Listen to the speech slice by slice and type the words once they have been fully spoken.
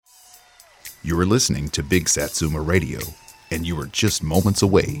You are listening to Big Satsuma Radio, and you are just moments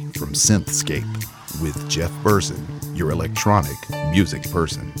away from SYNTHscape with Jeff Burson, your electronic music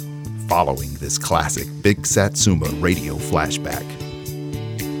person, following this classic Big Satsuma Radio flashback.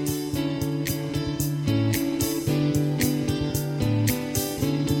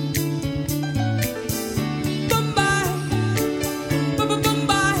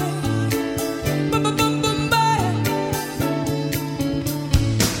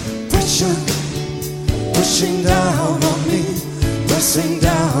 Pushing down on me, pressing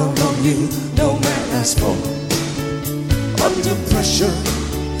down on you, no man has more. Under pressure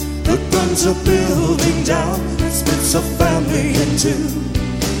that burns a building down, splits a family in two,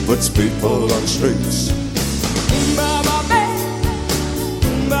 puts people on streets.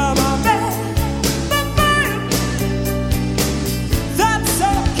 That's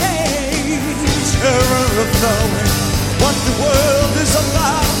okay. Terror of knowing what the world is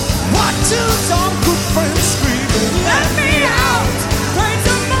about. What till some good friends screaming, let me out. Pray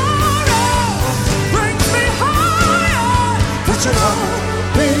tomorrow brings me higher. Pushing on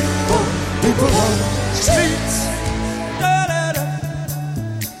people on the streets.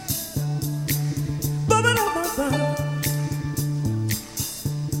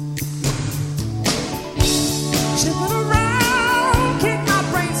 Shipping around, kick my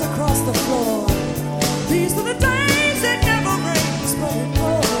brains across the floor. These are the days it never rains, but it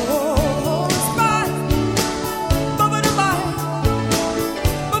pours by.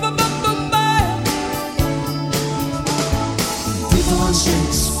 People on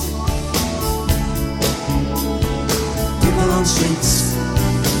streets. People on streets.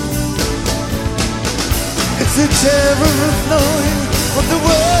 It's the terror of knowing what the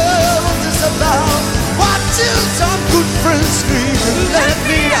world is about. What till some good friends scream and let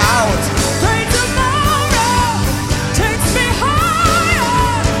me out. Pray tomorrow takes me higher.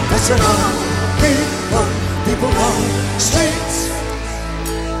 Pressure on people on streets.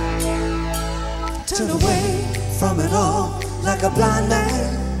 Turn away from it all like a blind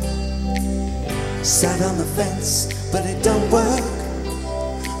man. Sat on the fence, but it don't work.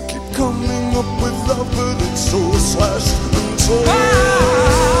 Keep coming up with love, but it's so slashed and torn.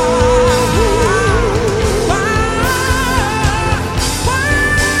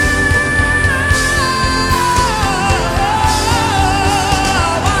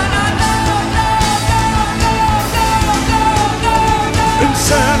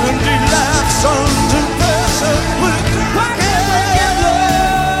 Insanity laughs under pressure. Why can't we give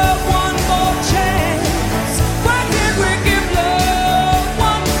love one more chance? Why can't we give love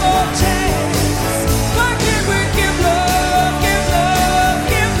one more chance? Why can't we give love, give love,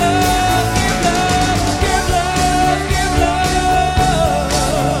 give love, give love, give love, give love?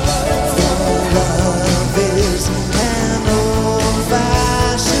 For love is an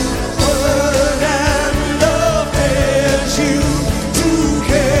old-fashioned word, and love is you.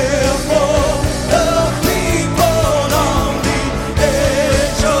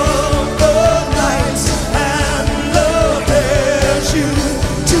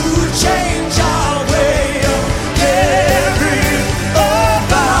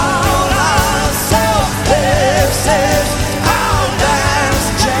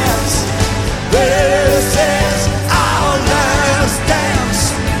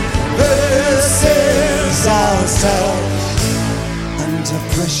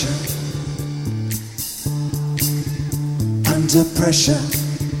 Under pressure,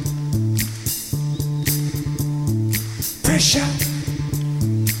 pressure.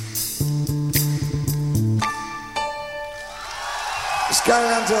 It's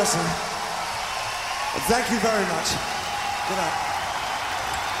going on, Burson. Thank you very much. Good night.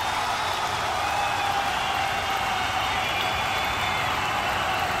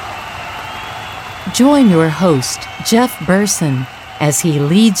 Join your host, Jeff Burson, as he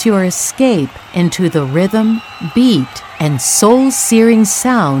leads your escape into the rhythm, beat, and soul-searing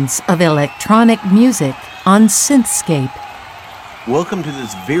sounds of electronic music on SYNTHscape. Welcome to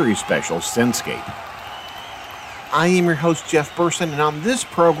this very special SYNTHscape. I am your host, Jeff Burson, and on this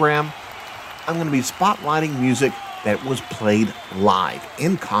program, I'm going to be spotlighting music that was played live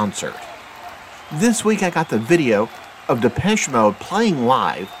in concert. This week, I got the video of Depeche Mode playing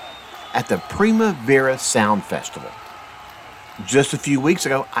live at the Primavera Sound Festival. Just a few weeks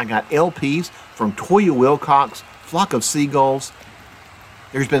ago, I got LPs from Toya Wilcox, Flock of Seagulls.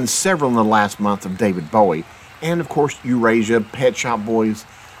 There's been several in the last month of David Bowie, and of course Eurasia, Pet Shop Boys,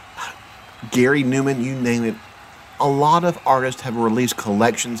 Gary Newman, you name it. A lot of artists have released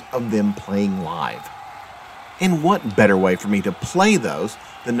collections of them playing live. And what better way for me to play those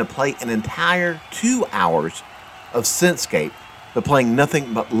than to play an entire 2 hours of SYNTHscape but playing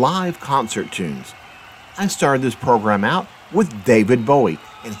nothing but live concert tunes. I started this program out with David Bowie,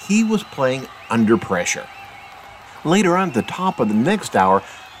 and he was playing Under Pressure. Later on at the top of the next hour,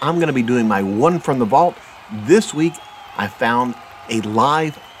 I'm going to be doing my One from the Vault. This week, I found a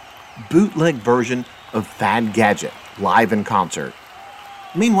live bootleg version of Thad Gadget, live in concert.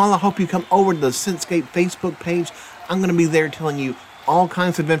 Meanwhile, I hope you come over to the SYNTHscape Facebook page. I'm going to be there telling you all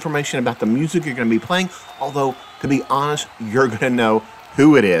kinds of information about the music you're going to be playing, although, to be honest, you're going to know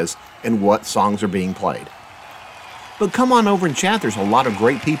who it is and what songs are being played. But come on over and chat. There's a lot of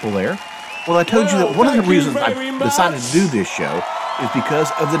great people there. Well, I told you that one of the reasons I decided to do this show is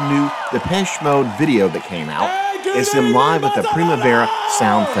because of the new Depeche Mode video that came out. It's them live at the Primavera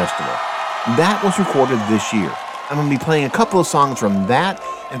Sound Festival. That was recorded this year. I'm going to be playing a couple of songs from that.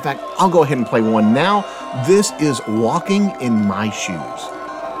 In fact, I'll go ahead and play one now. This is Walking in My Shoes.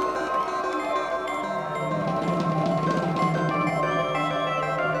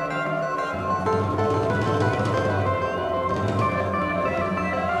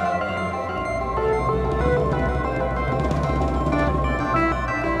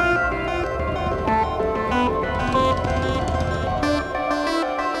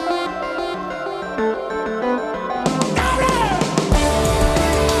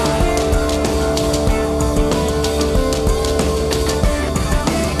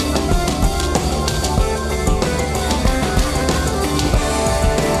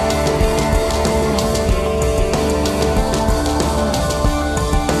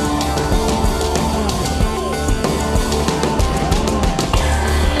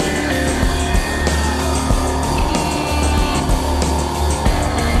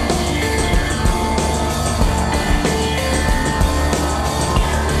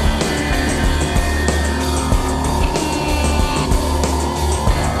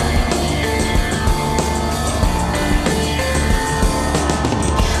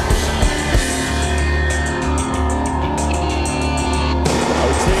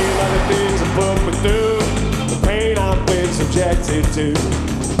 To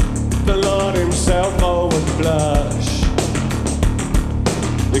the Lord himself, oh, would blush.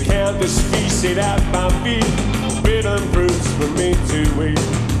 The countless feasted at my feet, bitter fruits for me to eat.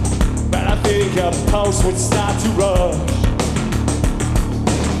 But I think a pulse would start to rush.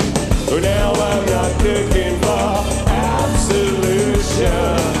 Oh, now I'm not looking for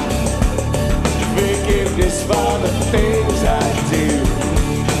absolution, forgiveness for the things I do.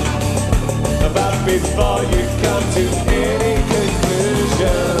 But before you come to any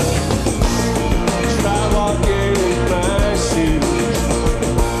conclusion, try walking in my shoes.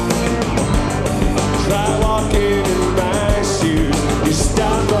 Try walking in my shoes. You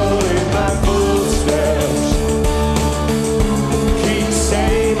stumble in my footsteps. Keep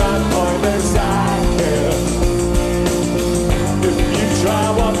saying my pointless I care. If you try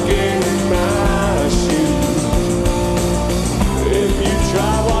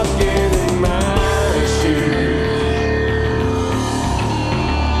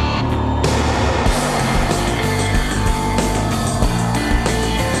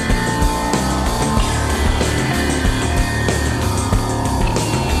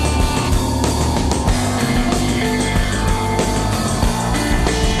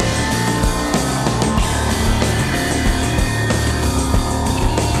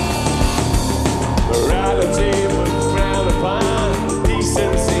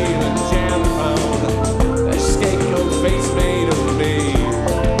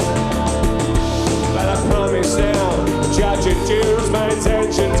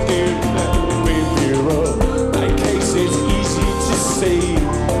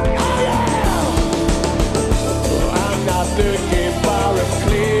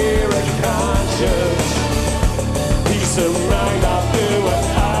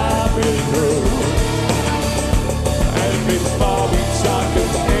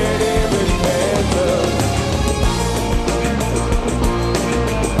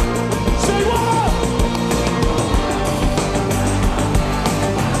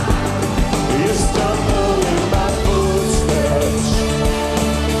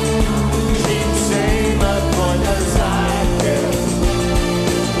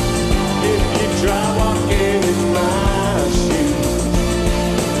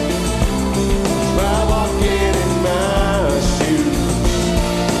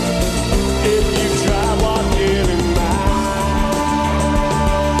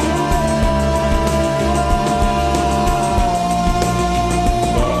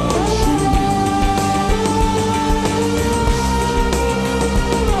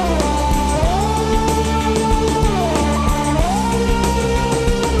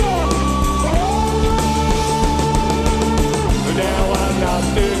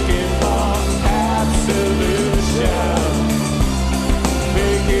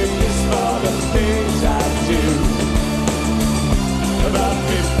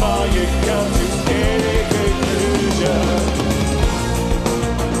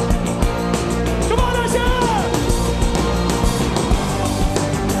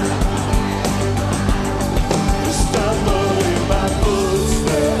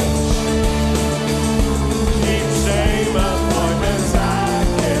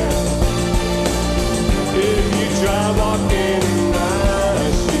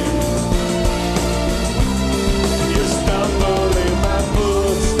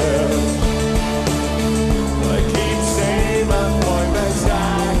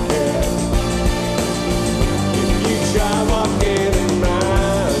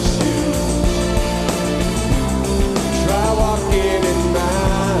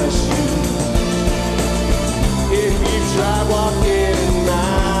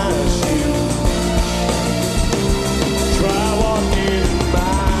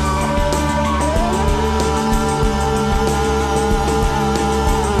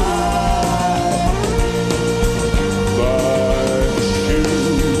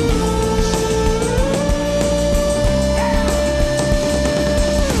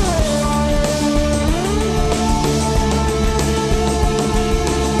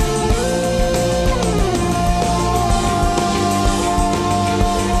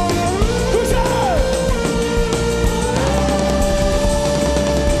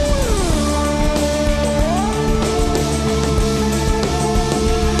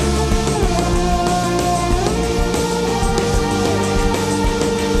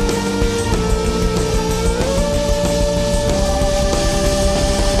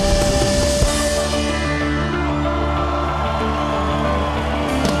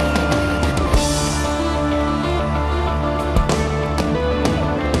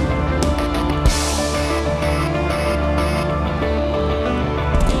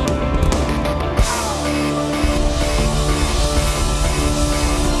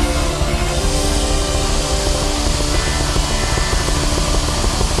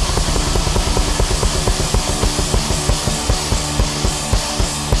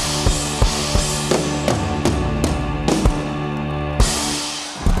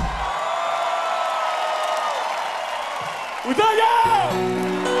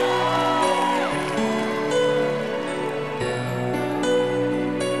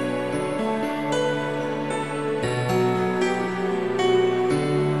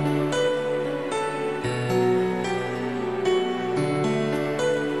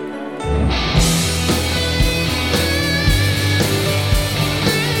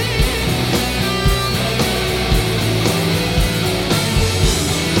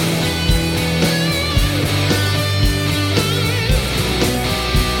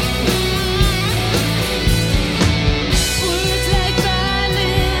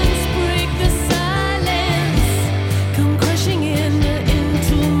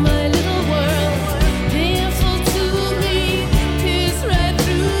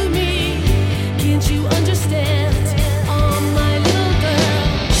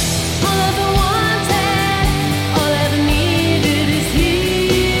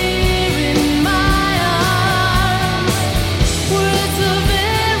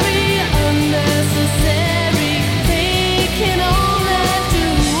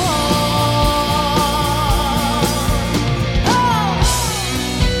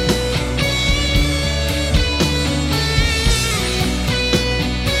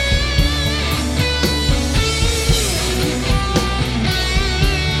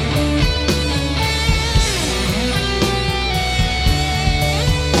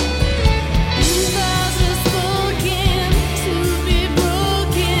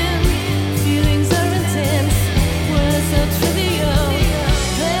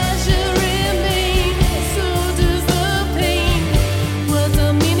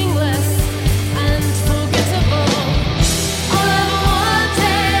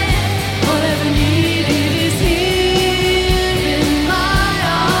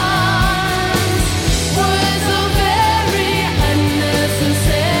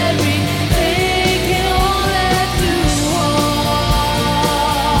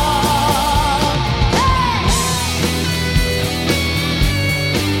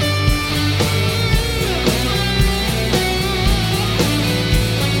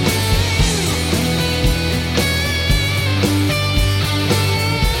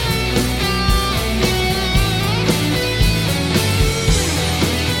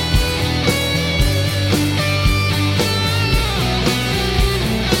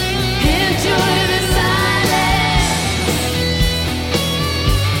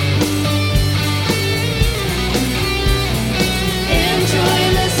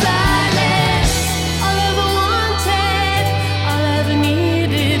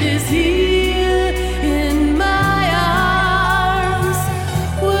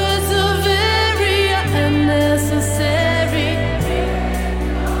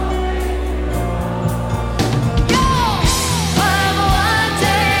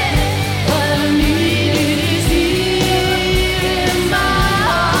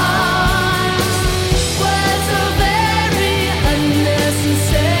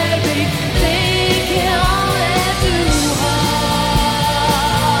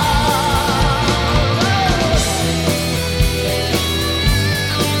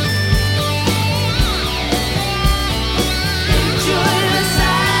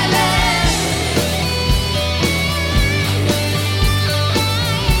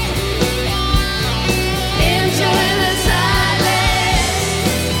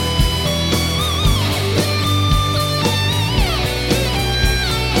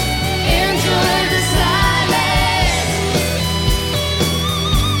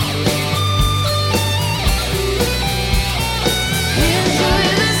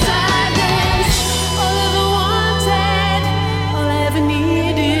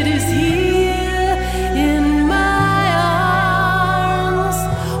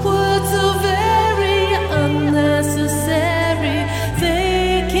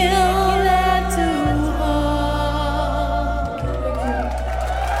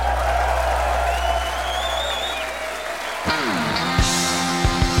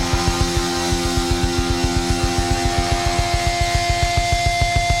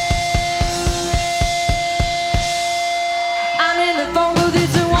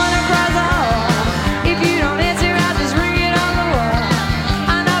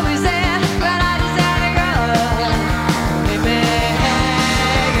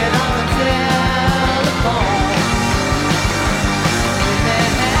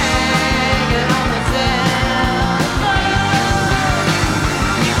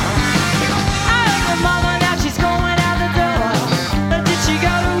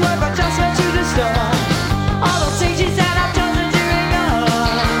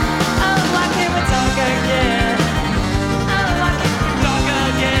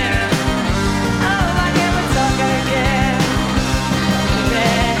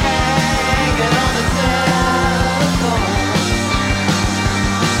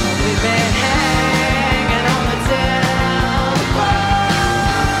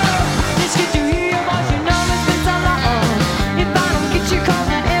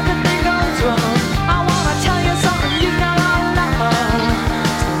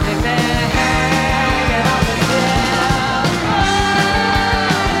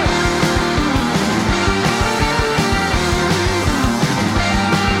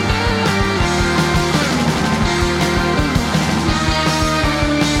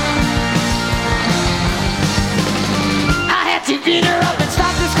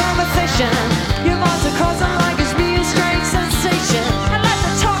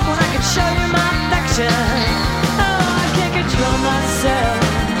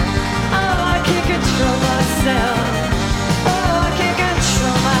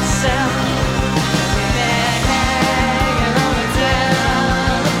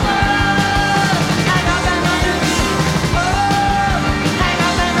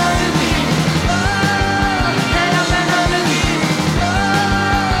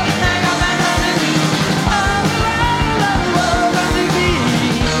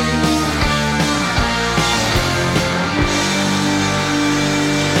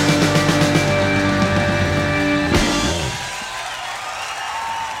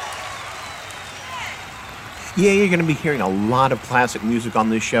Yeah, you're going to be hearing a lot of classic music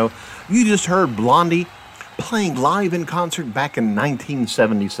on this show. You just heard Blondie playing live in concert back in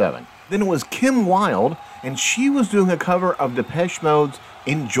 1977. Then it was Kim Wilde, and she was doing a cover of Depeche Mode's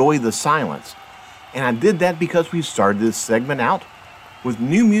Enjoy the Silence. And I did that because we started this segment out with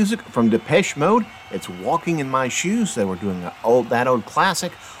new music from Depeche Mode. It's Walking in My Shoes. They were doing that old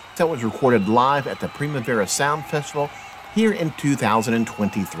classic that was recorded live at the Primavera Sound Festival here in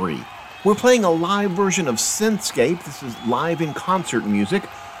 2023. We're playing a live version of SYNTHscape. This is live in concert music.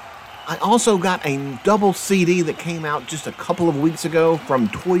 I also got a double CD that came out just a couple of weeks ago from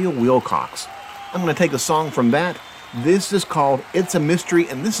Toya Wilcox. I'm going to take a song from that. This is called It's a Mystery,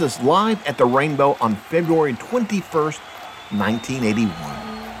 and this is live at the Rainbow on February 21st,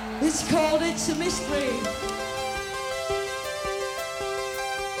 1981. It's called It's a Mystery.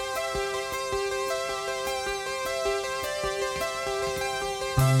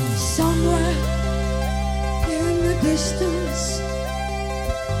 Somewhere in the distance,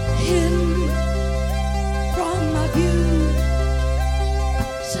 hidden from my view,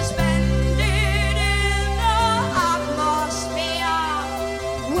 suspended in the atmosphere,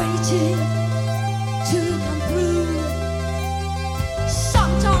 waiting to come through.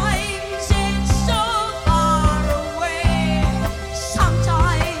 Sometimes it's so far away,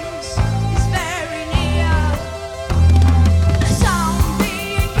 sometimes it's very near. The sound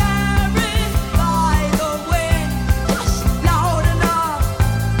being carried by the wind, just louder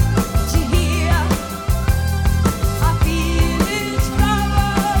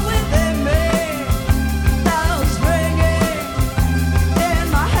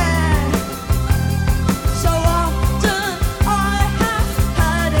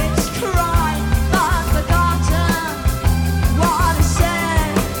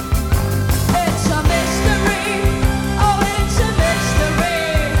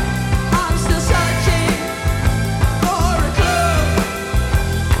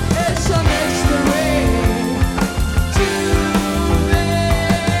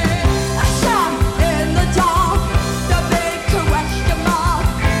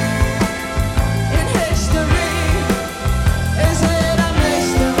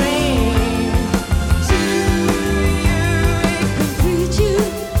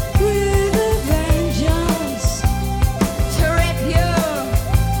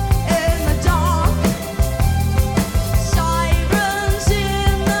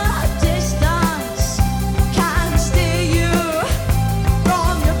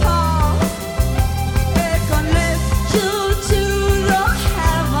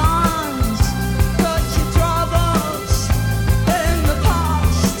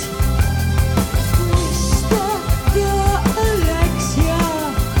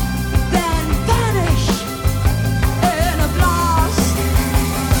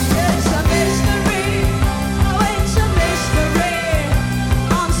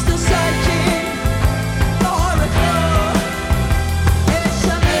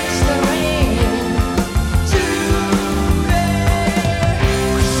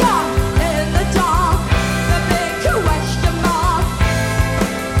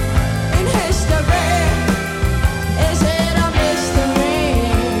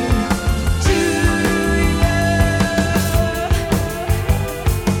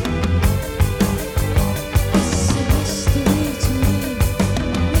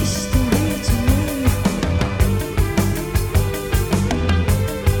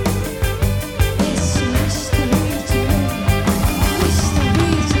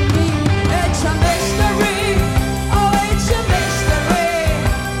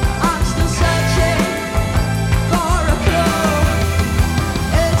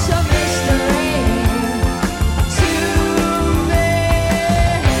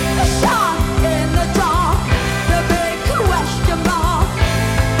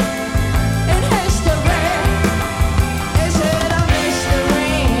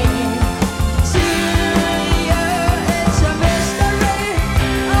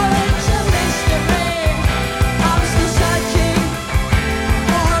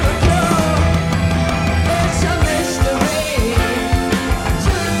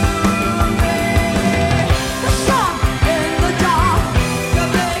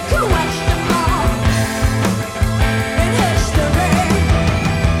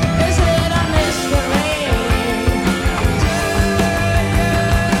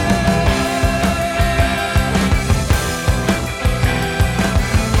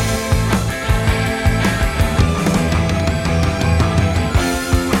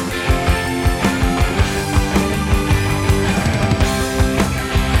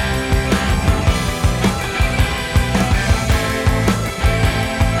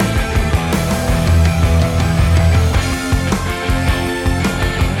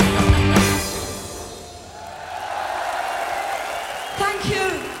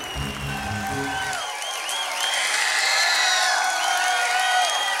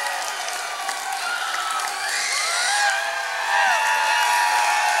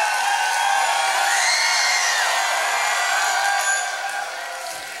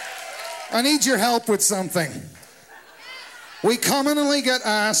I need your help with something. We commonly get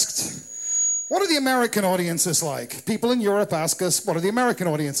asked, what are the American audiences like? People in Europe ask us, what are the American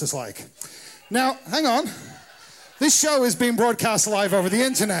audiences like? Now, hang on. This show is being broadcast live over the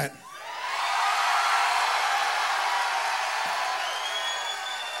internet.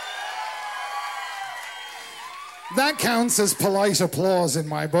 That counts as polite applause in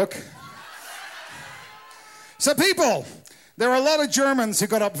my book. So people, there are a lot of Germans who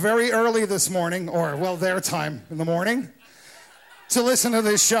got up very early this morning, or well, their time in the morning, to listen to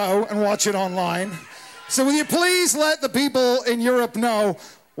this show and watch it online. So will you please let the people in Europe know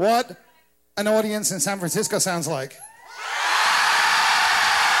what an audience in San Francisco sounds like?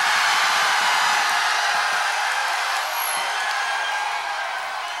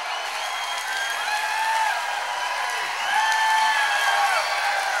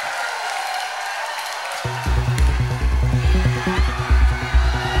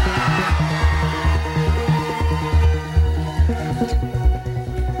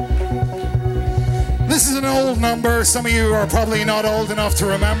 This is an old number. Some of you are probably not old enough to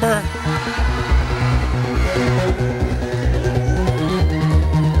remember.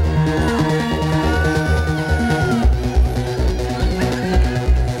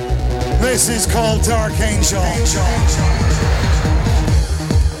 This is called Dark Angel.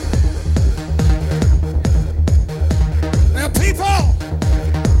 Now people,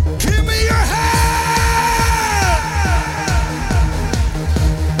 give me your hand!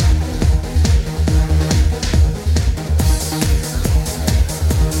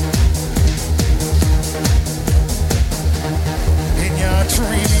 In your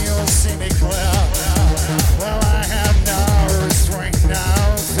dream you'll see me clear. Well, I have no restraint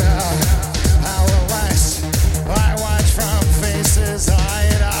now. Powerless, I watch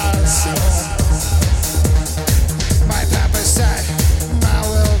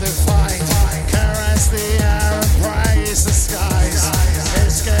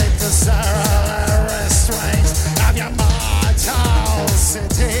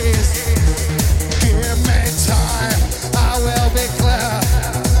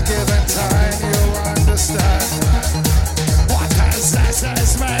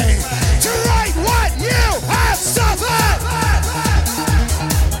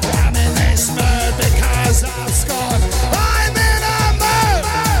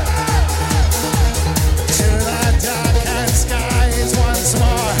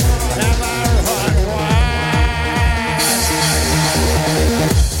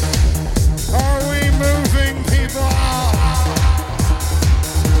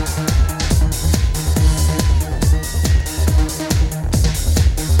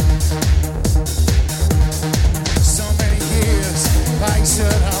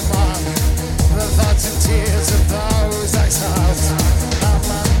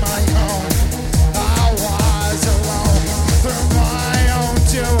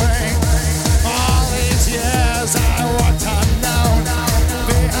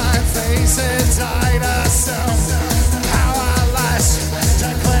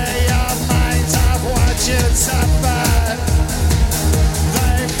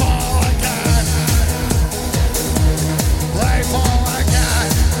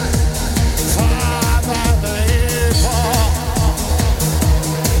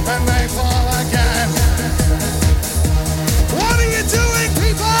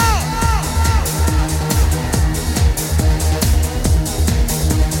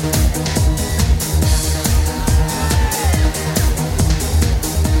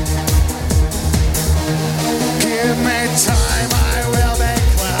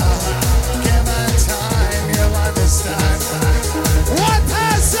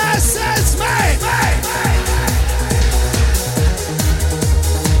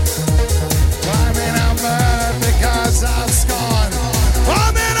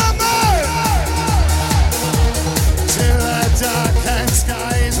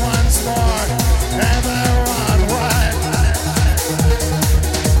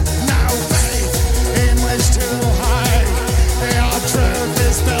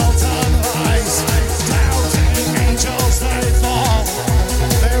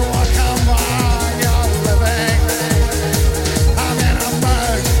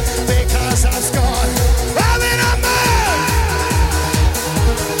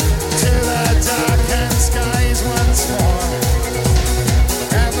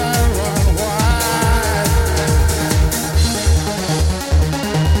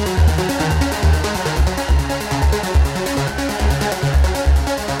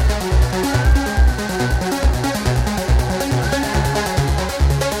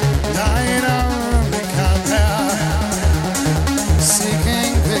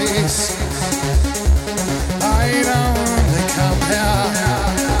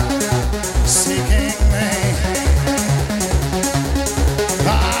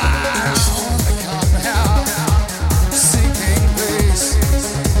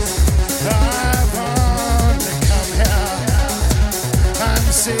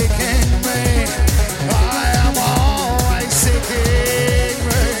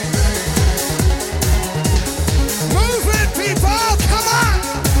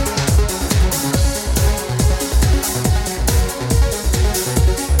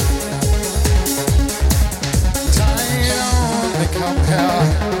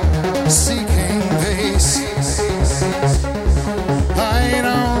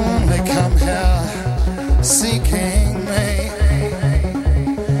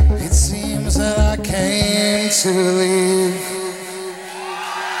to leave.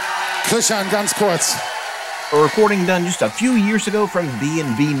 Kushan, ganz kurz. A recording done just a few years ago from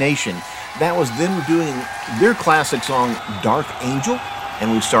B&B Nation. That was them doing their classic song, Dark Angel.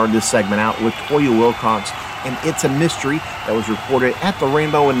 And we started this segment out with Toya Wilcox and It's a Mystery that was recorded at the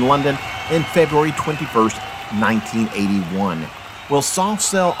Rainbow in London in February 21st, 1981. Well, Soft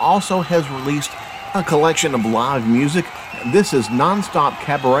Cell also has released a collection of live music. This is Nonstop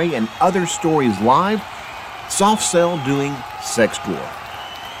Cabaret and Other Stories Live. Soft Cell doing Sex Dwarf.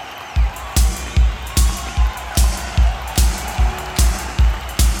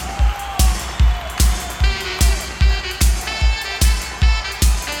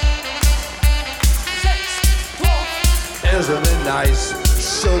 Isn't it nice?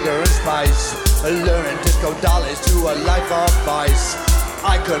 Sugar and spice, luring disco dollies to a life of vice.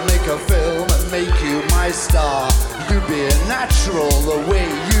 I could make a film and make you my star. You'd be a natural the way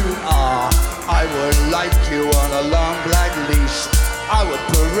you are. I would like you on a long black leash. I would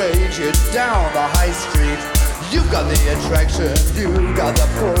parade you down the high street. You've got the attraction, you've got the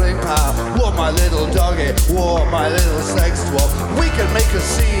pulling power. Whoa, my little doggy, whoa, my little sex dwarf. We can make a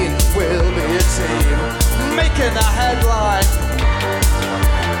scene, we'll be a team, making a headline.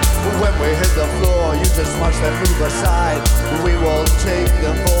 When we hit the floor, you just watch them move aside. We will take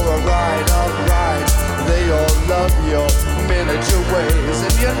them for a ride, alright. They all love your miniature ways,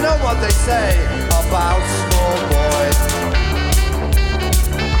 and you know what they say about small boys.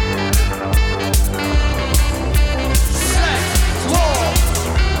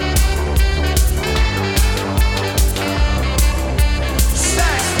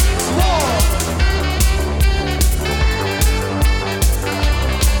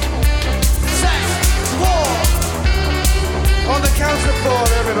 Count to four,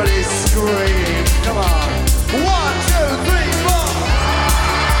 everybody scream. Come on. 1, 2, 3, 4.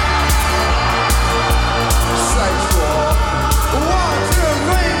 Sex war. 1, 2,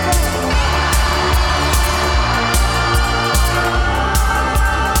 3, 4.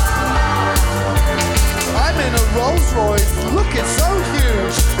 I'm in a Rolls Royce, looking so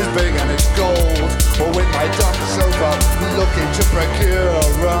huge. It's big and it's gold. Or with my dumb chauffeur, looking to procure a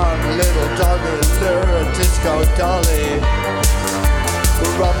run. Little doggy, lure, disco dolly.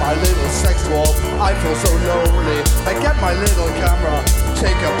 Run my little sex dwarf, I feel so lonely. I get my little camera,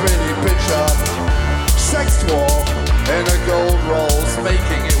 take a pretty picture. Sex dwarf in a gold rolls,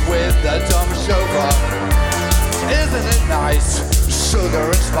 making it with a dumb chauffeur. Isn't it nice? Sugar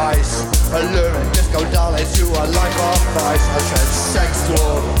and spice, alluring disco dollies to a life of vice. I said sex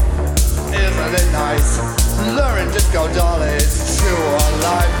dwarf. Isn't it nice? Luring disco dollies to a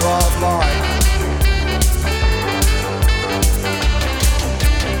life of vice.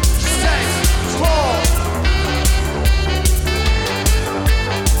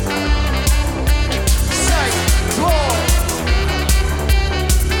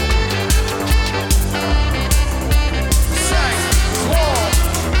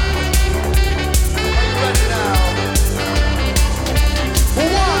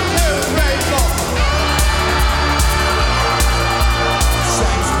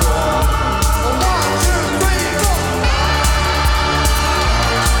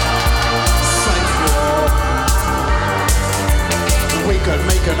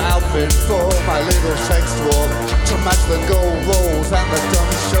 An outfit for my little sex dwarf to match the gold rolls and the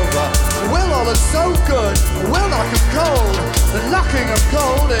dumb chauffeur. We'll all look so good, we'll knock him cold, knocking him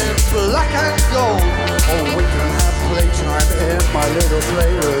cold in black and gold. Oh, we can have playtime in my little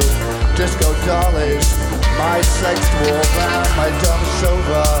playroom. Disco dollies, my sex dwarf and my dumb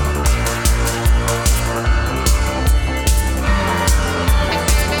chauffeur.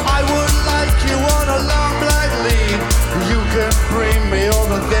 I would like you on a long black lead. You can bring me all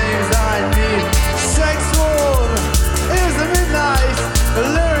the things I need. Sex war, isn't it nice?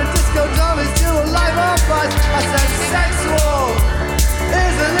 Luring disco dollies to a life of vice. I said sex war,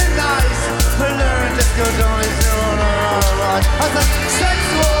 isn't it nice? Luring disco dollies to a life of vice. I said sex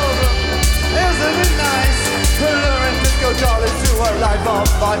war, isn't it nice? Luring disco dollies to a life of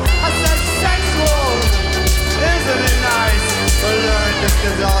vice. I said sex war, isn't it nice? Luring disco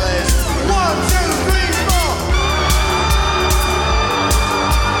dollies. 1, 2, 3, 4.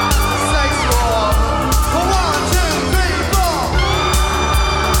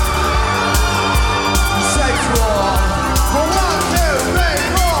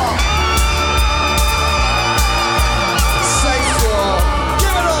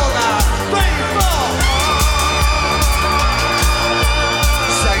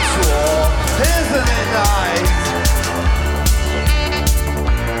 Sex war.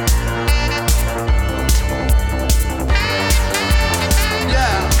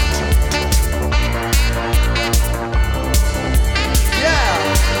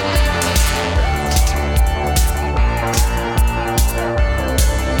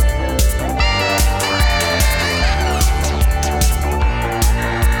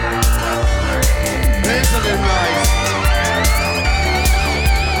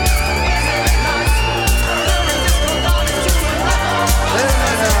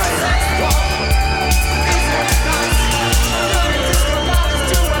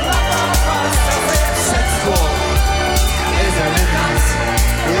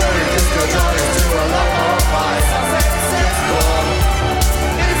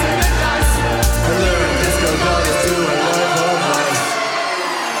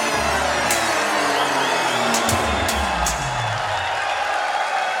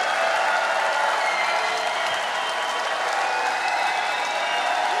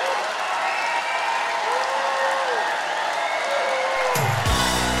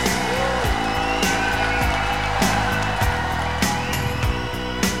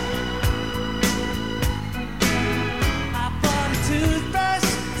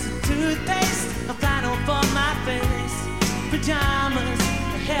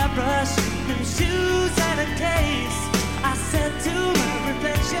 shoes and a case. I said to my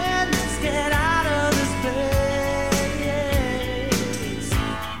reflection, let's get out of this place.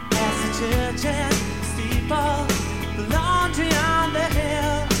 Past the church and the steeple, the laundry on the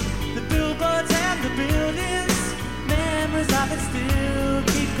hill, the billboards and the buildings, memories of it still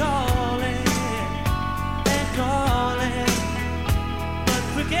keep calling and calling. But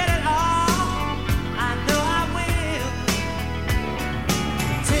forget it all, I know I will.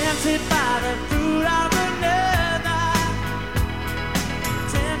 Tempted by the fruit of another,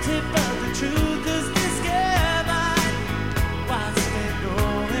 tempted but the truth is discovered. What's been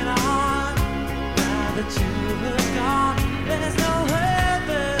going on now that you have gone? There's no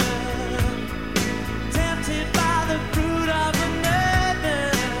other. Tempted by the fruit of another,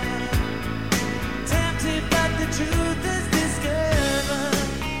 tempted but the truth is discovered.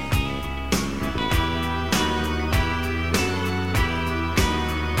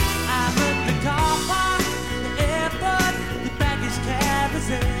 I'm at the car park, the airport, the baggage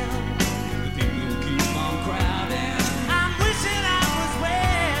carousel. The people keep on crowding. I'm wishing I was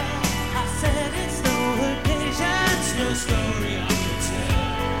well. I said it's no occasion, it's no story I could tell.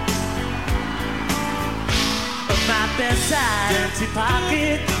 But my bedside, empty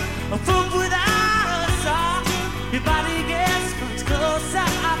pocket, a foot without a sock. Your body gets much closer,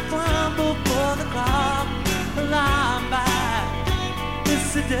 I crumble for the clock. Alarmed by the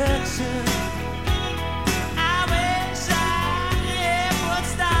seduction, I wish I would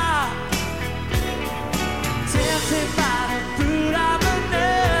stop. Tempted by the fruit of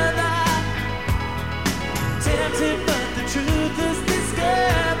another, tempted but the truth is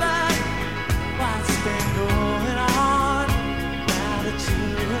discovered. What's been going on now that you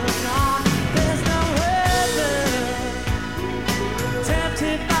have gone? There's no other.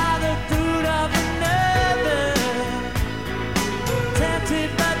 Tempted by the fruit of another, tempted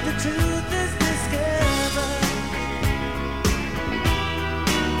but the truth is discovered.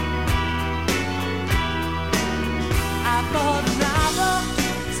 I bought a novel,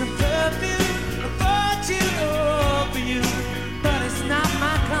 some perfume, a fortune over you, but it's not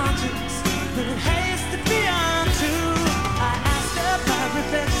my conscience that it has to be untrue. I asked her by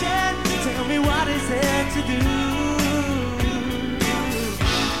reflection, tell me what is there to do.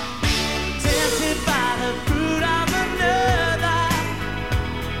 Tempted by the fruit of another,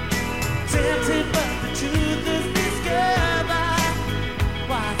 tempted but the truth is discovered.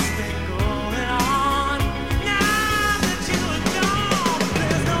 What's been going on now that you are gone?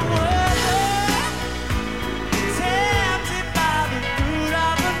 There's no other. Tempted by the fruit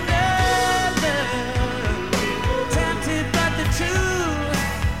of another, tempted but the truth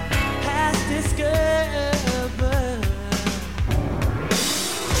has discovered.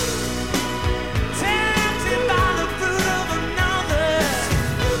 Tempted by the fruit of another,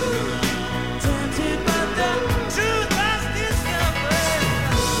 tempted but the truth has discovered.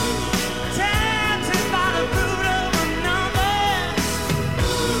 Tempted by the fruit of another,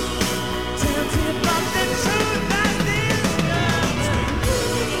 tempted but the truth has discovered.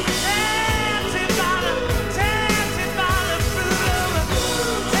 Tempted by the fruit of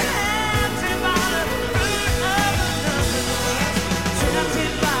tempted by the fruit of another,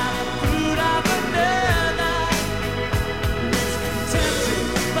 tempted by the fruit of another, tempted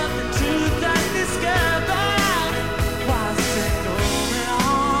but the truth has discovered. What's been going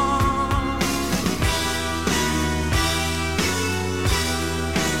on?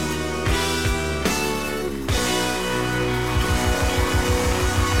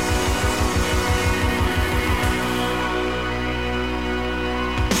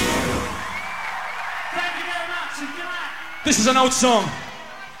 Thank you very much and good night. This is an old song.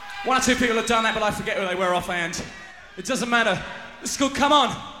 One or two people have done that, but I forget who they were offhand. It doesn't matter. This is called Come On.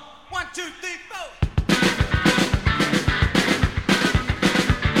 1, 2, 3, 4.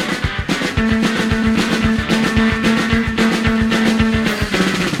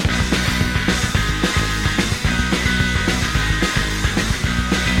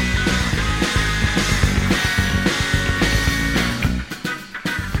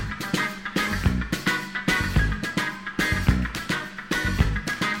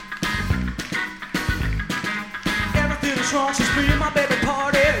 Everything is wrong since me and my baby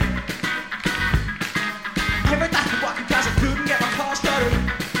parted. Every night I'm walking cause I couldn't get my car started.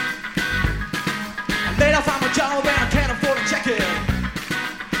 I laid off on my job and I can't afford to check it.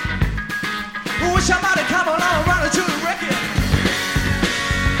 Wish I might have come along running to the record.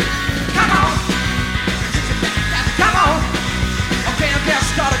 Come on. Come on. Okay, I'm getting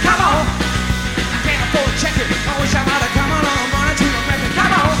started. Come on. I can't afford to check it. I wish I might have come along running to the record.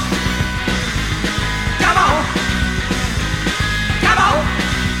 Come on. Come on. Come on.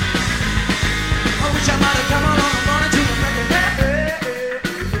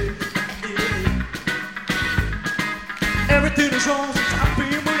 Everything is wrong since I've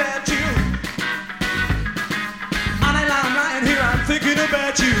been without you. All night long I'm lying here, I'm thinking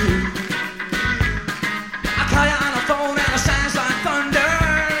about you. I call you on the phone and it sounds like thunder.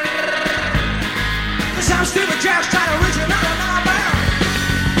 The sound stupid jazz trying to reach another number.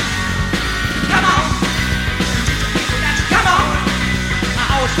 Come on, come on. I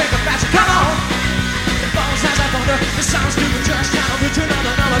always think about you. Come on. The phone sounds like thunder. The sound stupid jazz trying to reach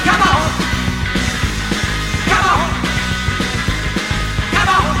another number. Come on, come on, come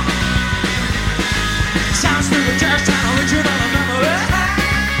on. The sound stupid jazz trying to reach another number.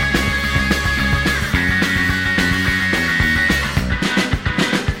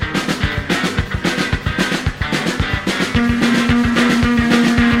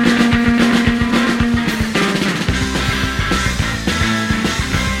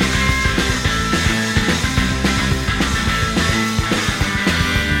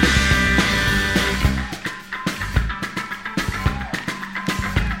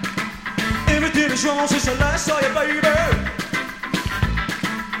 Wrong since I last saw you, baby. I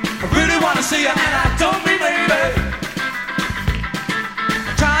really wanna see you, and I don't mean maybe.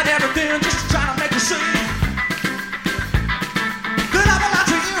 I tried everything just to try to make you see that I belong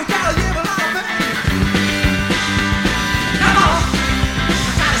to you, gotta you belong to me. Come on,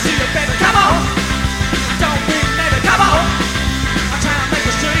 I'm trying to see you, baby. Come on, I don't mean maybe. Come on, I'm trying to make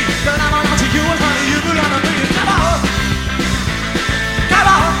you see that I belong to you, and honey, you belong to me. Come on, come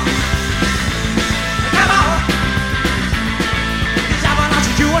on.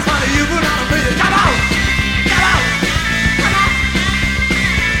 You was funny, you would not be. Come on, come on, come on,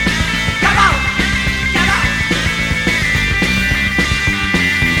 come on, come on,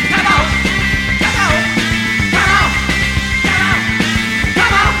 come on, come on, come on,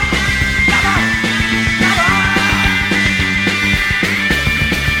 come on, come on, come on, come on.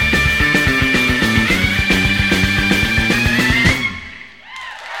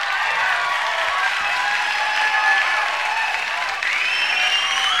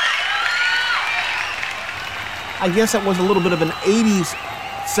 I guess that was a little bit of an 80s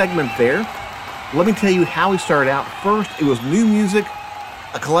segment there. Let me tell you how we started out. First, it was new music,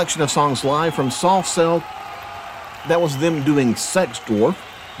 a collection of songs live from Soft Cell. That was them doing Sex Dwarf.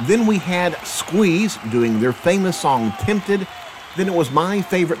 Then we had Squeeze doing their famous song Tempted. Then it was my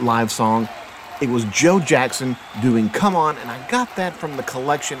favorite live song. It was Joe Jackson doing Come On, and I got that from the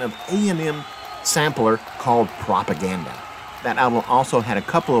collection of A&M sampler called Propaganda. That album also had a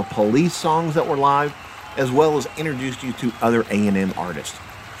couple of Police songs that were live, as well as introduced you to other A&M artists.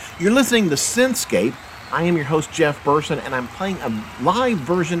 You're listening to SYNTHscape. I am your host, Jeff Burson, and I'm playing a live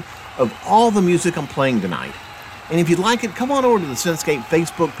version of all the music I'm playing tonight. And if you'd like it, come on over to the SYNTHscape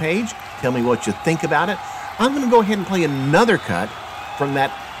Facebook page. Tell me what you think about it. I'm going to go ahead and play another cut from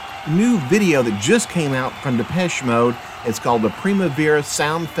that new video that just came out from Depeche Mode. It's called the Primavera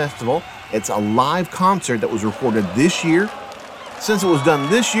Sound Festival. It's a live concert that was recorded this year. Since it was done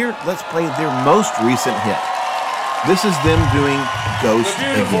this year, let's play their most recent hit. This is them doing Ghost The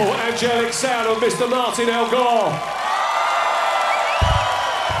beautiful, again. angelic sound of Mr. Martin Elgar.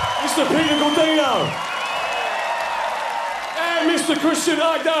 Mr. Peter Gordino. And Mr. Christian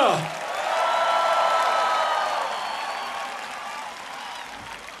Agda.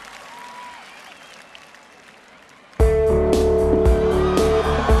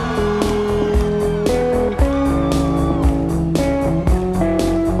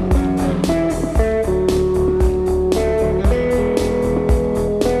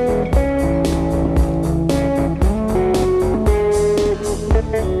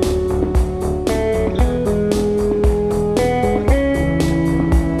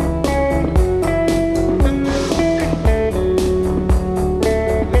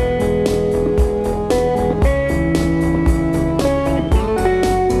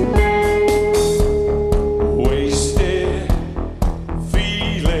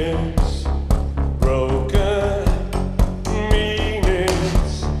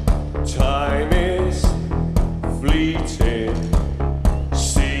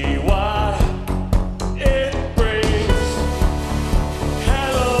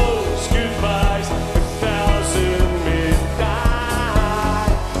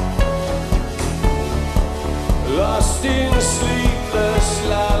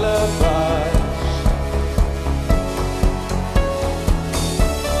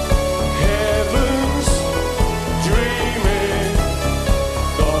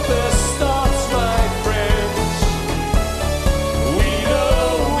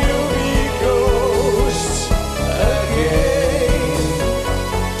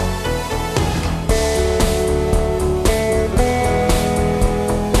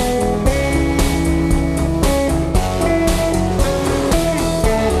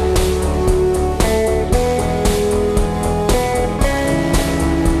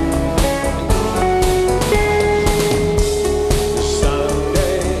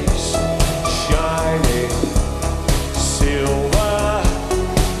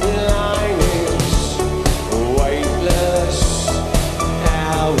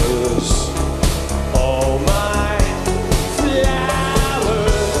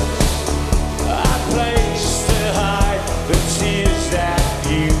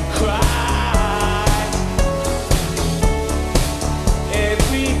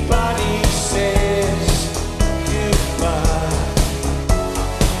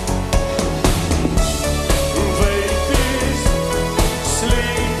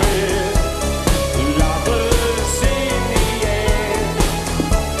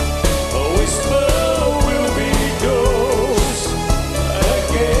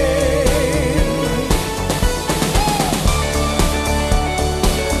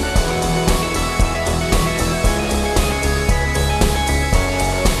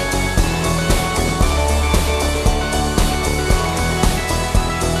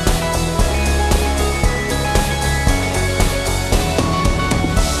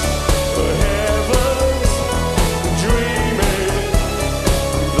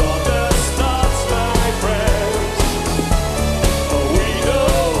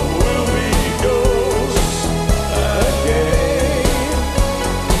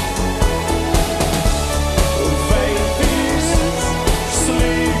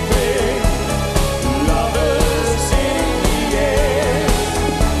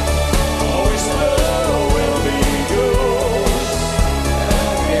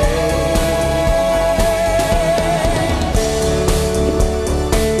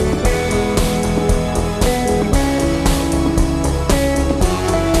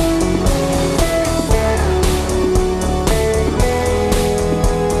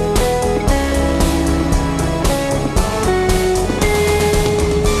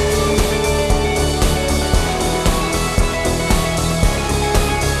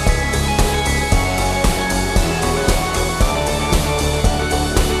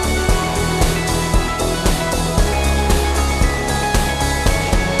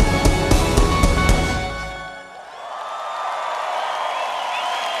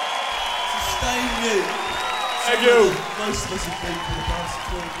 Stay mute. Thank you. Most of us have been for the past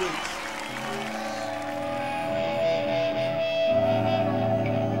 12 weeks.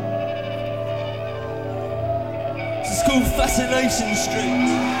 It's called Fascination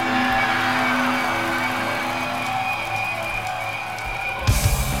Street.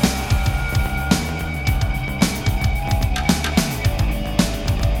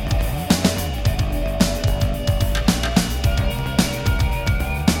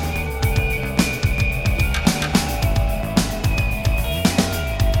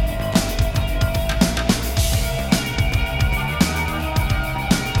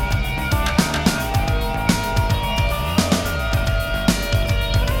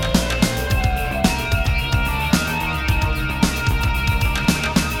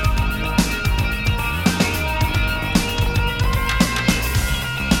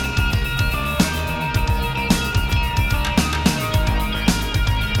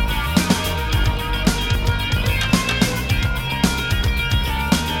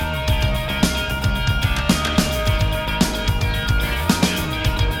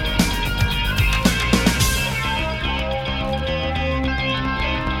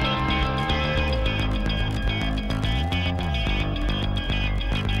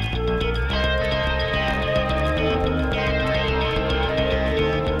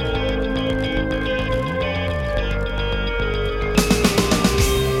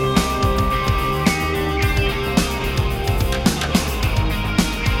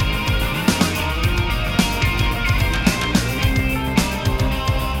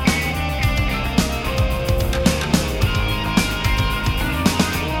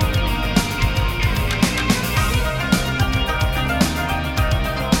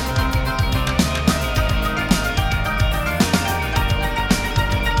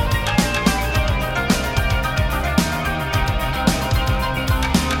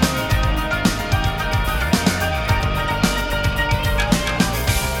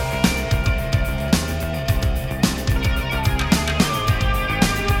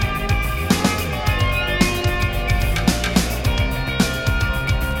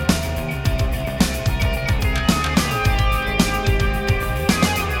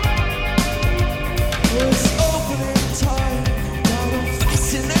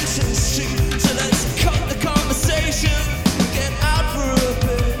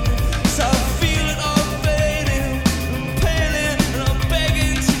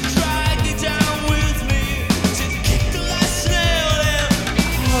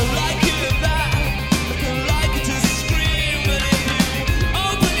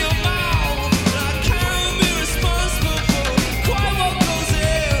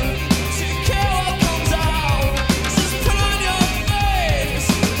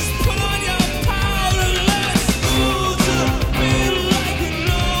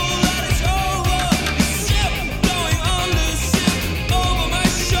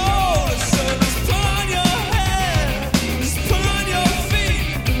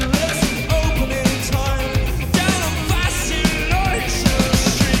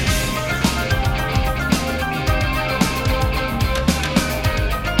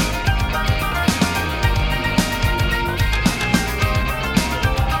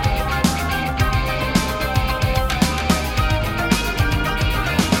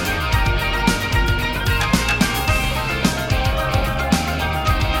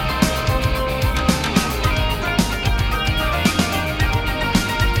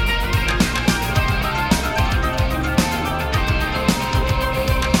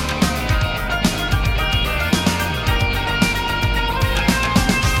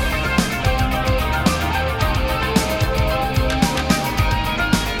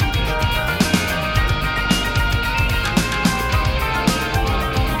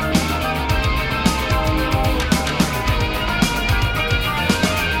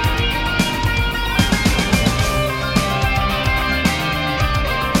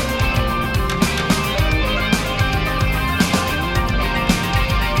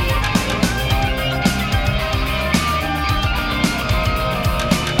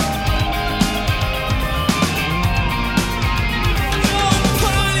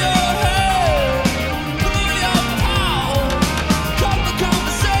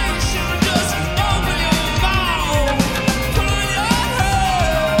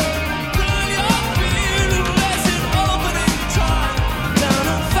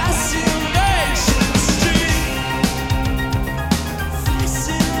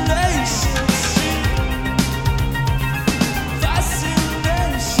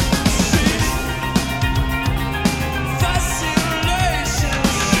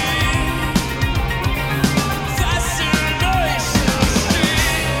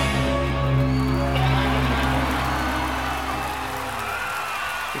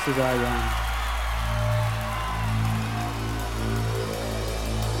 This is I Run.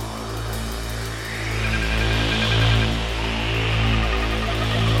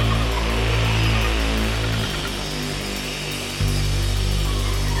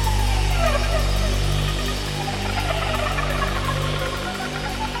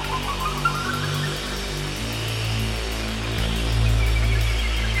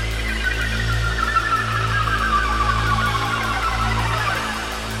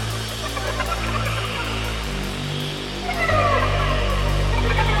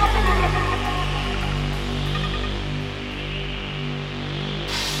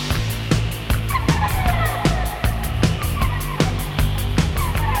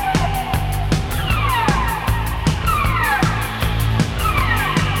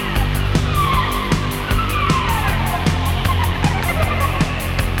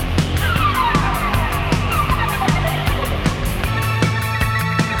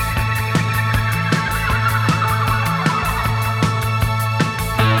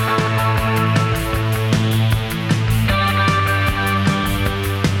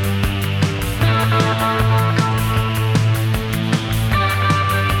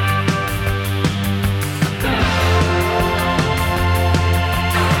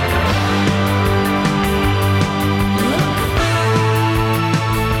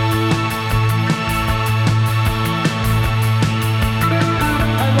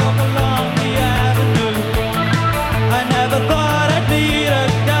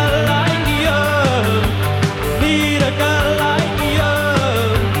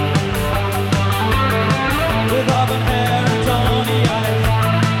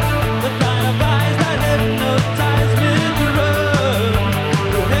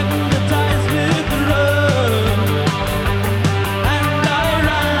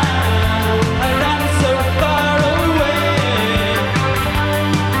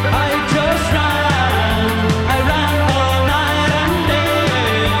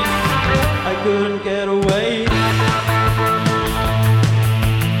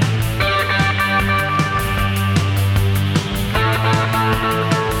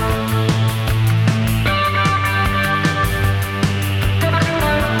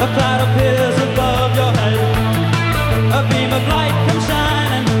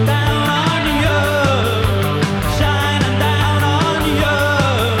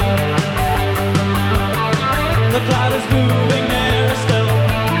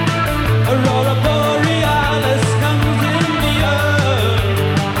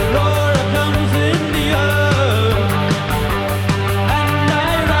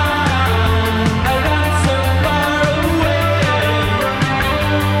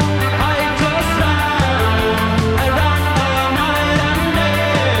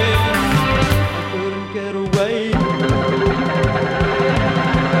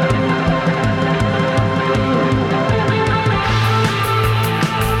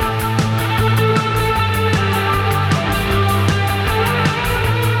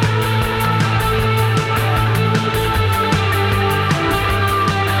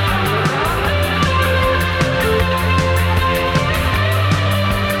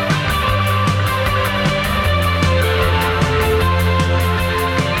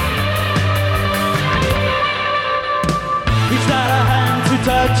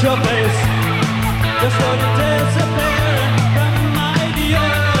 Your face, just so you disappearing from my view,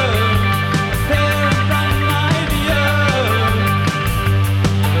 disappearing from my view.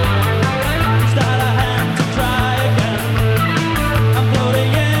 Is that a hand to try again? I'm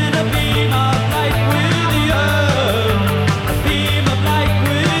floating in a beam of light with you, a beam of light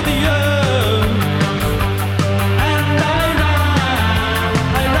with you. And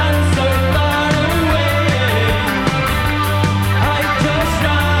I run so far away. I just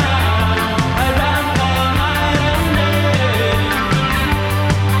run. I ran all night and day.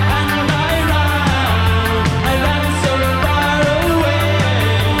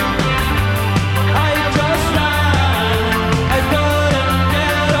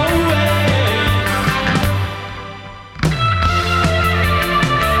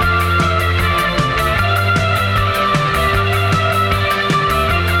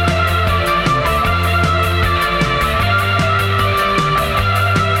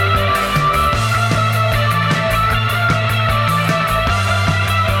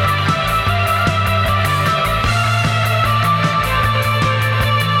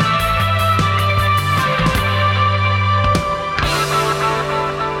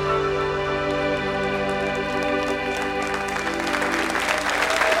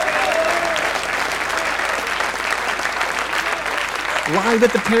 live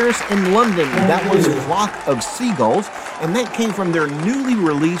at the Paris in London. That was Flock of Seagulls, and that came from their newly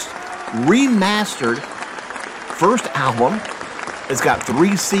released, remastered first album. It's got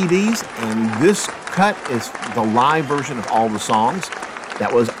 3 CDs, and this cut is the live version of all the songs.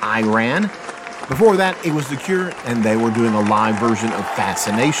 That was Iran. Before that, it was The Cure, and they were doing a live version of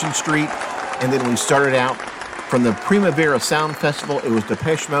Fascination Street. And then we started out from the Primavera Sound Festival. It was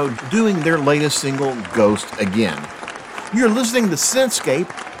Depeche Mode doing their latest single, Ghost Again. You're listening to SYNTHscape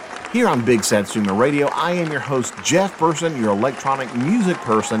here on Big Satsuma Radio. I am your host, Jeff Burson, your electronic music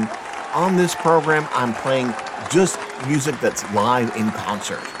person. On this program, I'm playing just music that's live in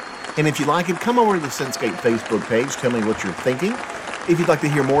concert. And if you like it, come over to the SYNTHscape Facebook page. Tell me what you're thinking. If you'd like to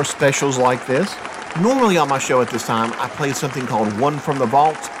hear more specials like this, normally on my show at this time, I play something called One from the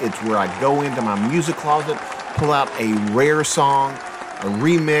Vault. It's where I go into my music closet, pull out a rare song, a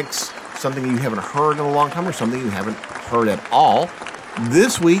remix, something you haven't heard in a long time, or something you haven't heard at all.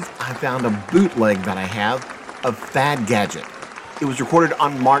 This week, I found a bootleg that I have of Fad Gadget. It was recorded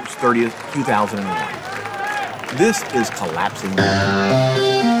on March 30th, 2001. This is Collapsing.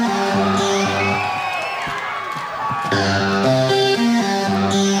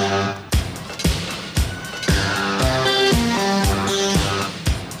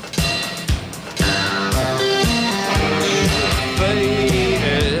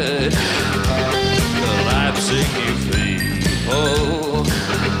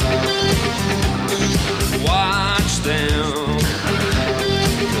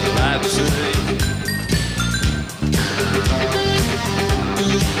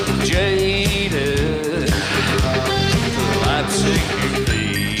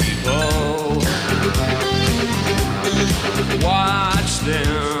 Watch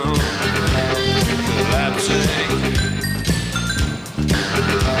them collapsing.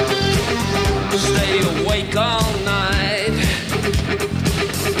 Stay awake all night.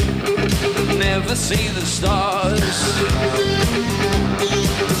 Never see the stars.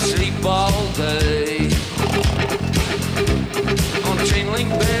 Sleep all day on a chain link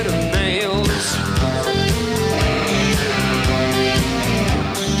bed of nails.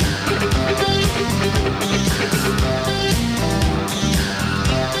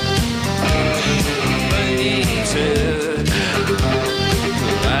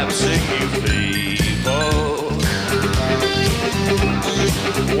 Collapsing you people.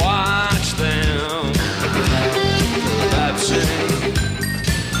 Watch them collapsing.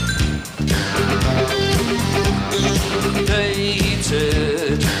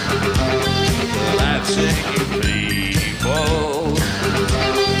 Dated. Collapsing you people.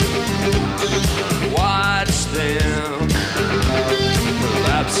 Watch them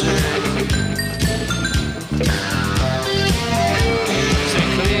collapsing.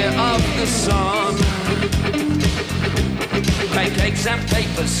 Of the sun, pancakes and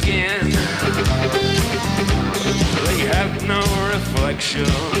paper skin. They have no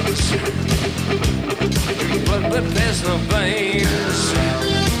reflections, but there's no veins.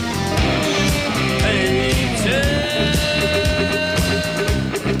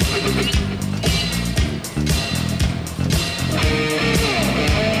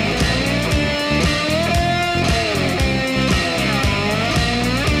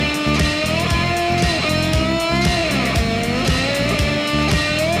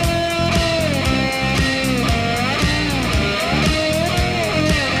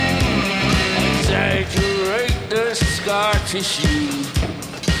 Scar tissue,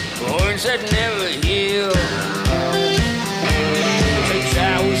 wounds that never heal. Takes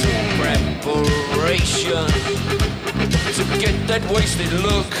hours of preparation to get that wasted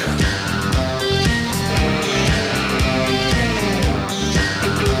look.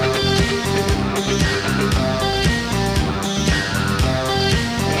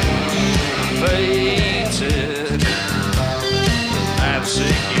 Fated,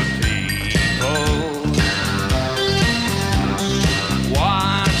 collapsing you people.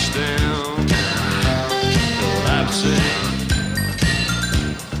 Watch them collapsing.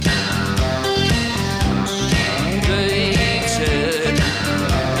 Dated,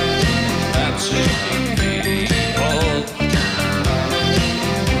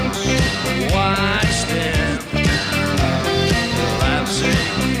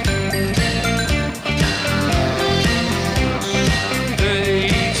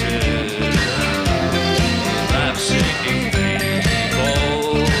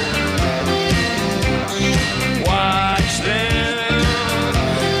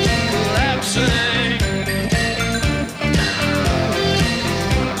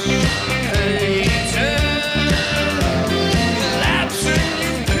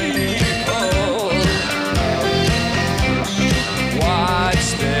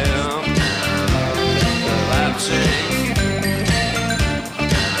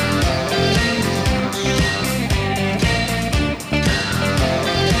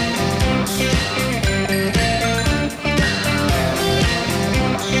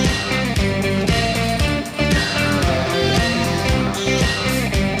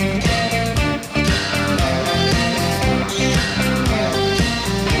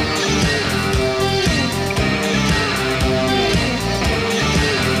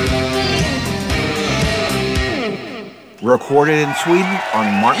 Recorded in Sweden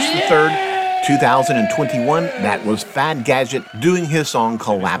on March the 3rd, 2021. That was Fad Gadget doing his song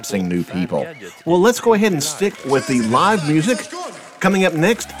Collapsing New People. Well, let's go ahead and stick with the live music. Coming up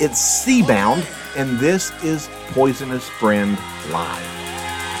next, it's Seabound, and this is Poisonous Friend Live.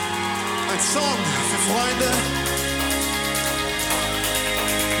 Ein Song für Freunde.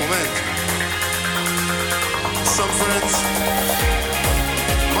 Moment. Some friends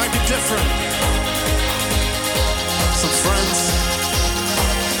might be different. Some friends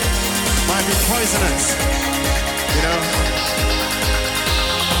might be poisonous. You know?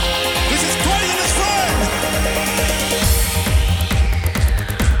 This is Poisonous Friend!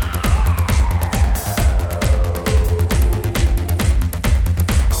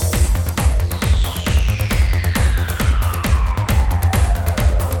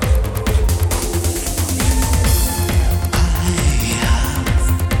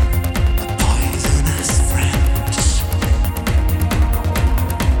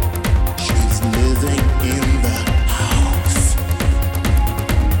 Living in the house.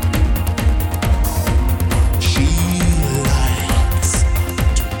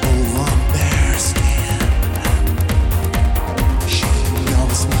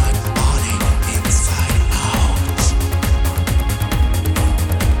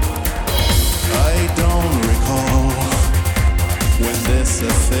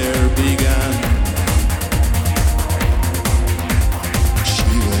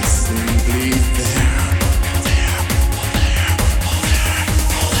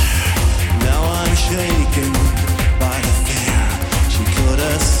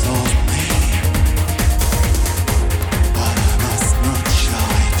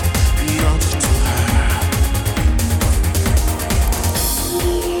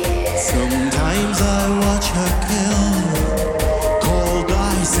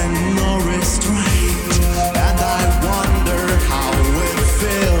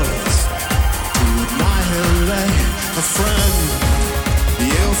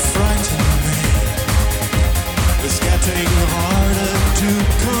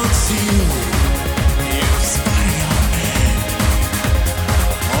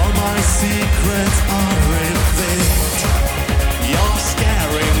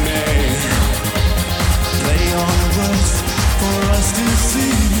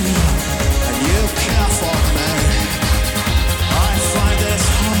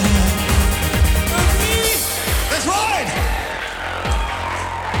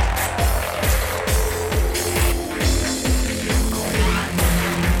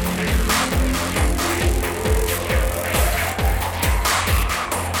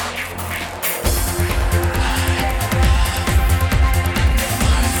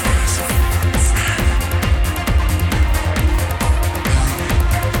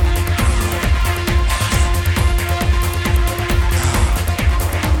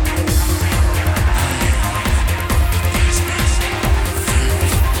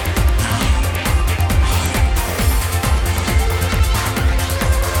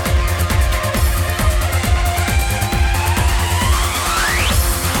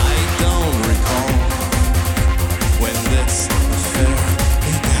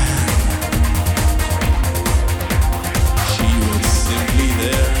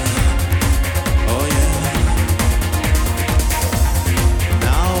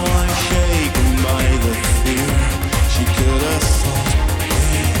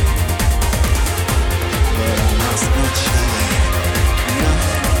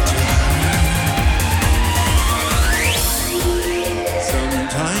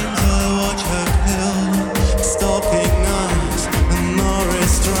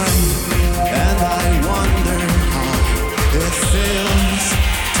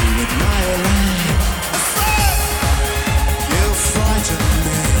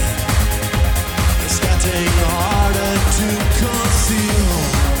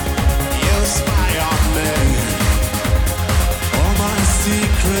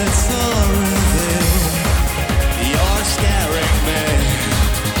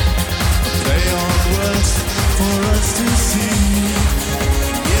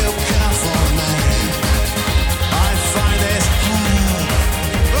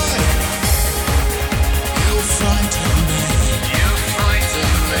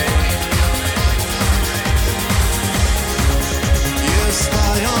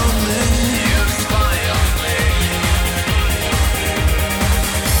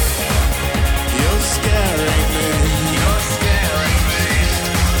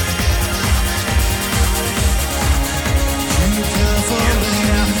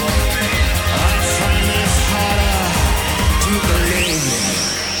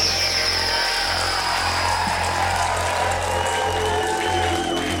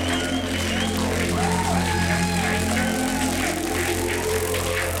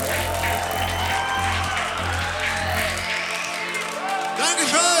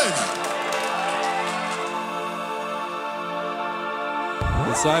 good.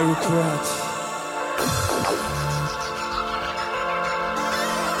 Yes, I regret.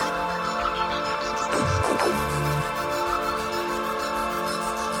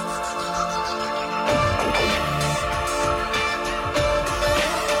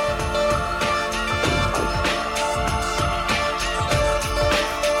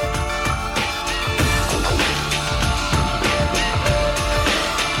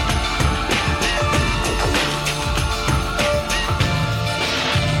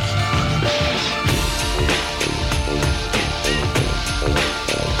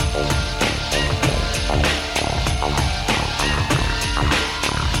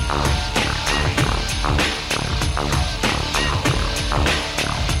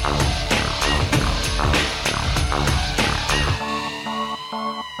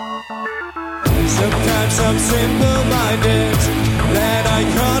 Sometimes I'm simple-minded, that I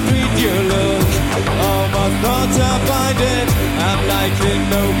can't read your look. All my thoughts are blinded, I'm like an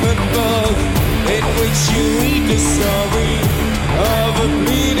open book, in which you read the story of a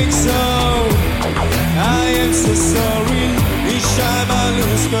bleeding soul. I am so sorry, each time I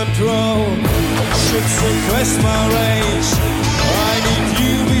lose control. Should suppress my rage, I need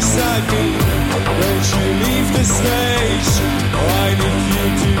you beside me. Don't you leave the stage, I need you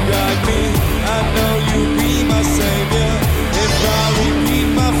to guide me. I know you'll be my savior. If I repeat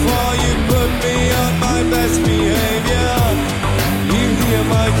my fall, you put me on my best behavior. You hear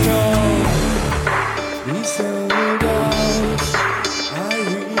my call, please hold out. I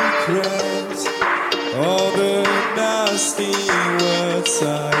regret all the nasty words I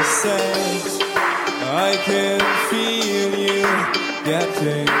said. I can feel you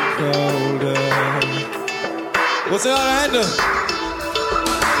getting colder. What's it on, Andrew?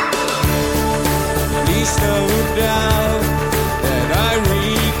 Please no doubt that I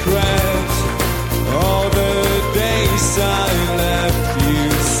regret all the days I left you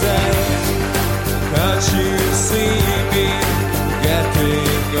sad. Can't you see me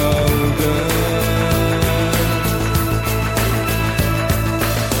getting older?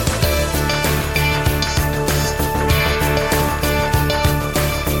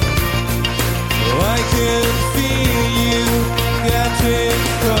 I can feel you getting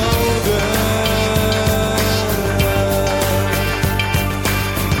colder.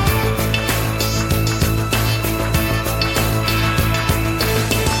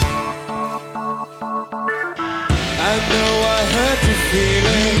 I know I hurt your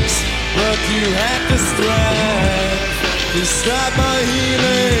feelings, but you had the strength to stop my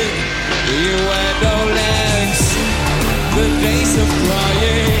healing. You had no legs. The days of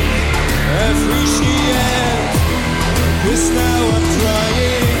crying have reached the end. 'Cause now I'm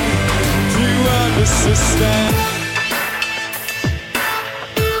trying to understand.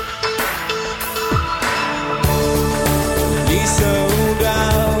 Please hold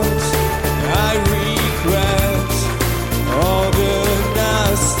out, I regret all the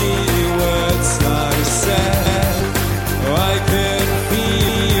nasty words I said. I can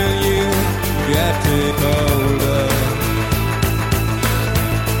feel you getting older.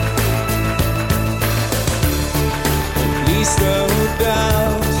 Please no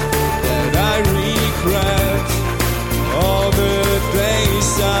doubt that I regret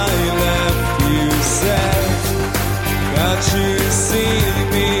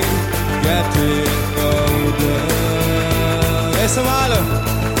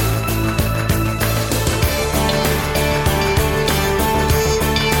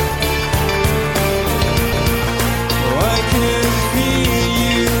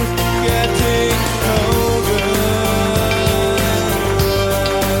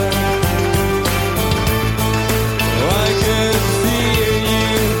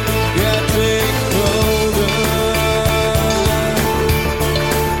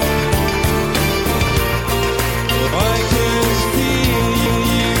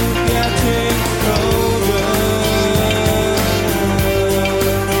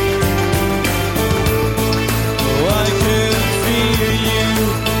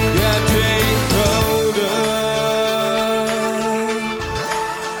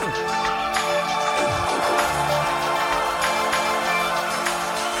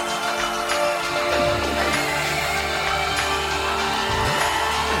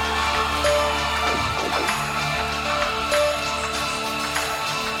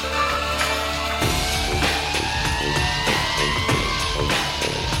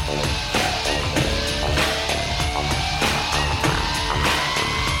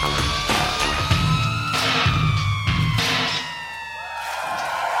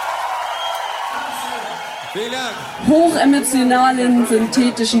hochemotionalen,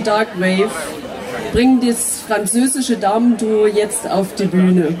 synthetischen Dark Wave bringen das französische Damenduo jetzt auf die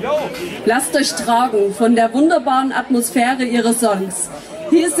Bühne. Lasst euch tragen von der wunderbaren Atmosphäre ihrer Songs.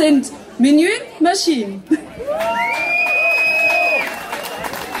 Hier sind Minuit Machine.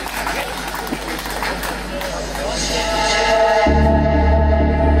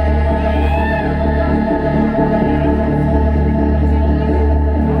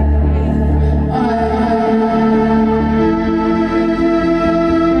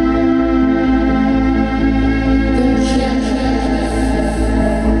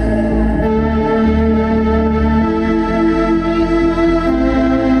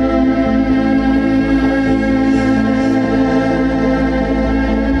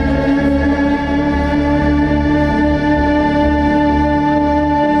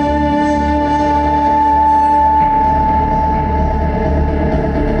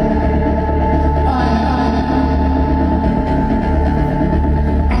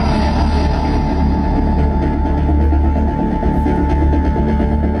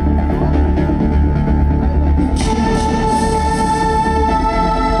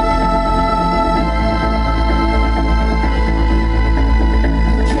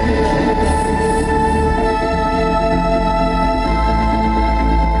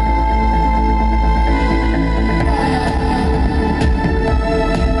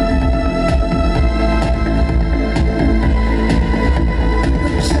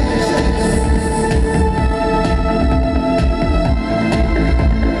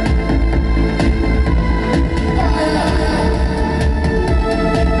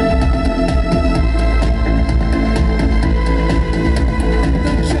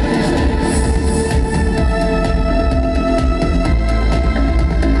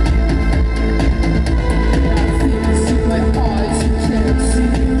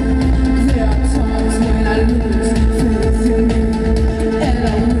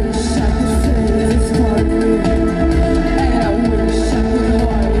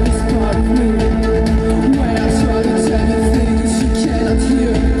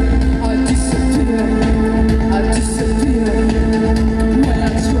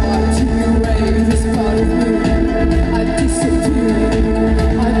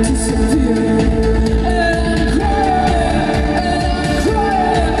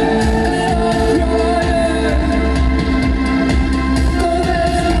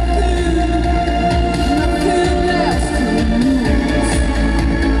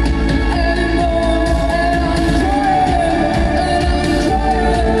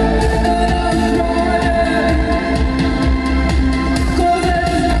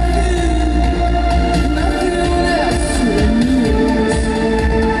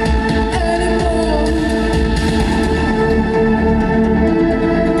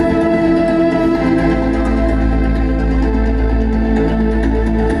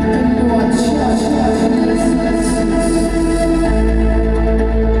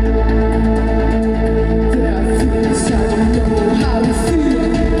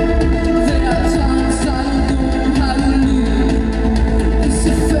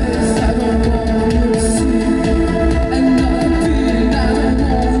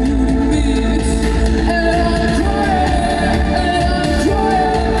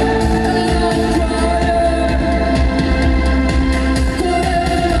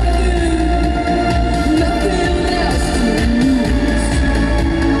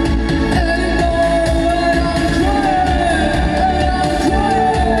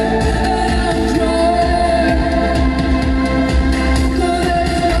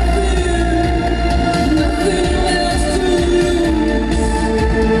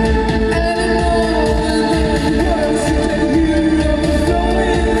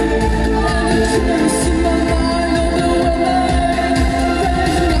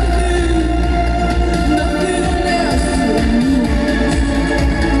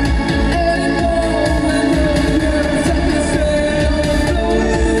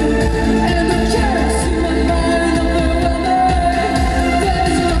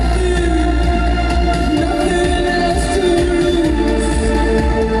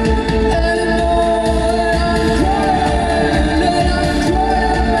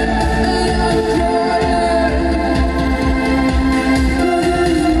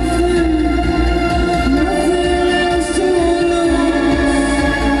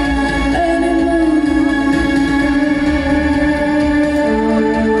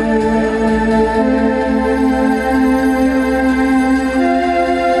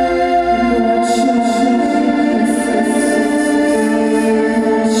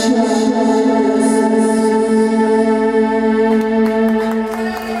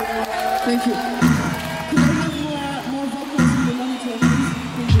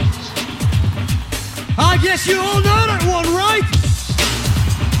 I guess you all know that one, right?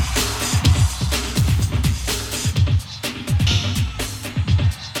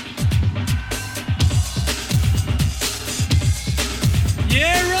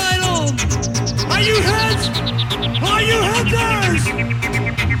 Yeah, right on. Are you heads? Are you hunters?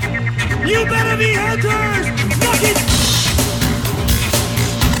 You better be hunters. Knock it.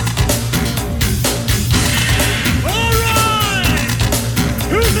 All right.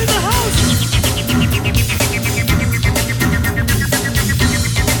 Who's in the house?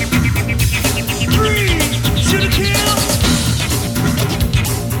 Three. Shoot a kill.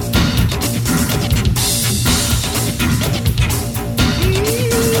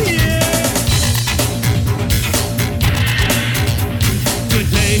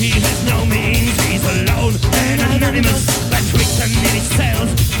 He has no means, he's alone and anonymous, but written in his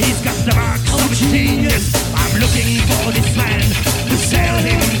cells, he's got the marks of a genius. I'm looking for this man, to sell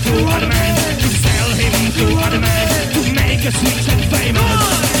him to other men, to sell him to other men, to make us rich and famous.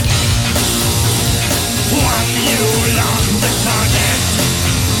 One, you lost the target.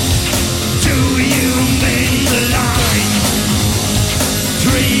 Two, you made the line.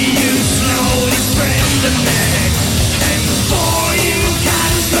 Three, you slowly spread the net. And four, you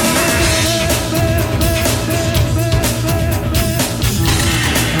catch the man.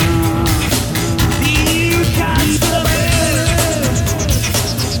 You catch the man.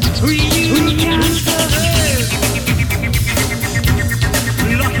 You catch the man.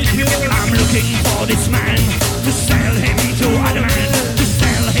 Lucky girl. I'm looking for this man, to sell him to other man, to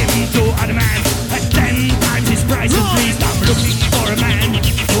sell him to other man at 10 times his price increased. I'm looking for a man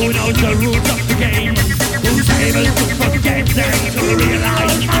who knows the rules of the game, who's able to forget them, to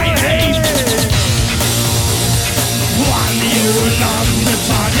realize my aim. One, you love the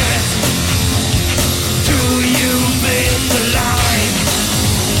target. Two, you made the line.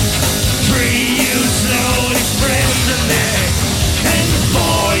 Three, you slowly spread the net. And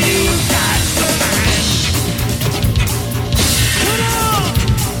four, you catch the man. Come on!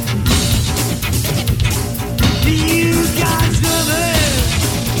 You catch the man.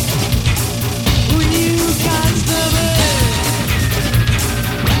 You catch the man.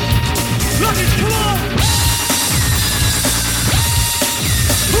 Look it, come on!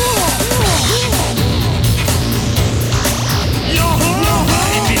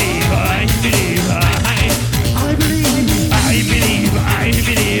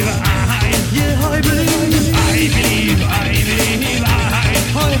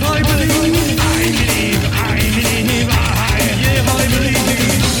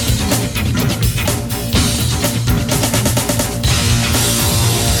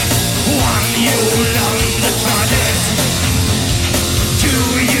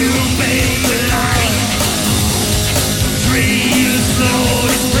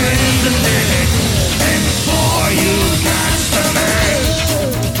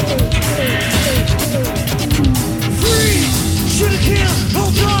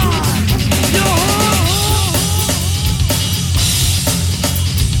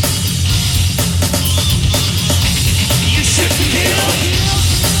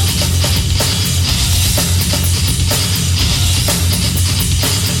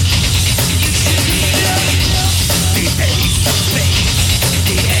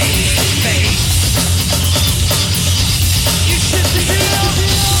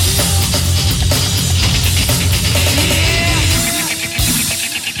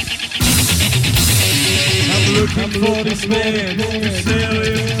 For this man to sell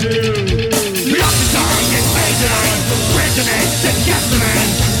him to. Lock the song, get paid tonight. President and catch the man.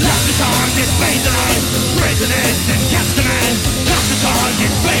 Lock the song, get paid tonight. President and catch the man. Lock the song,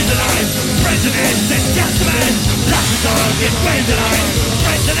 get paid tonight. President and catch the man. Lock the song, get paid tonight.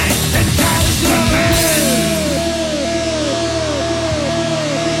 President and catch the man.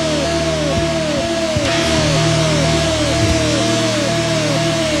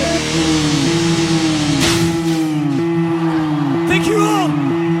 Thank you all!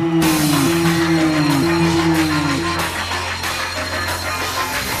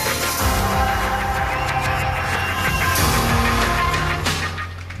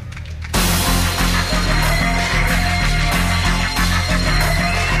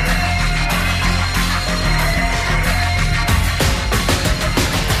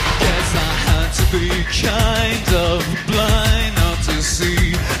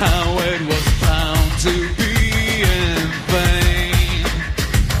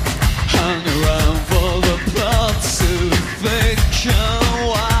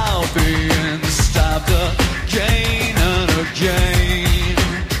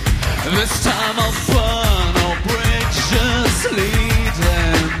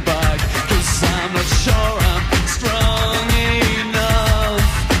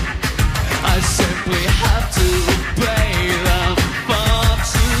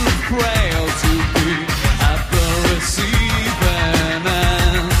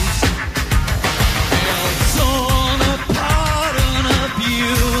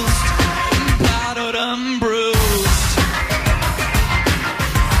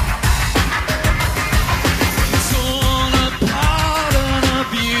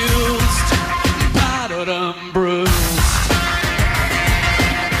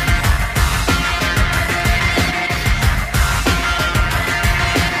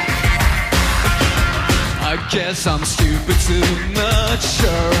 'cause I'm stupid too much,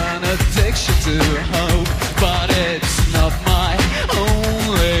 or an addiction to hope, but it's not my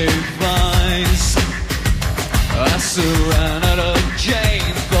only vice. I surrendered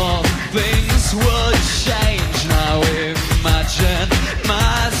again, thought things would change. Now imagine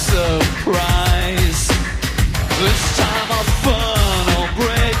my surprise. This time I'll funnel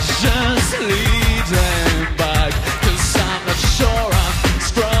bridges leading back, 'cause I'm not sure I'm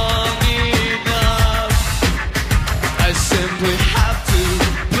strong enough. I simply have to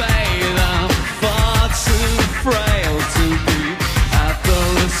play them far too frail to be at the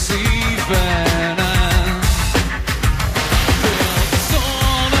receiving end. Feel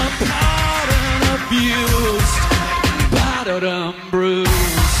torn apart and abused, battered and bruised.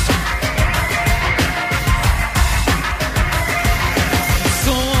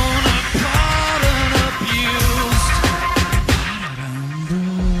 Torn apart and abused, battered and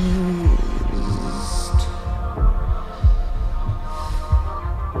bruised.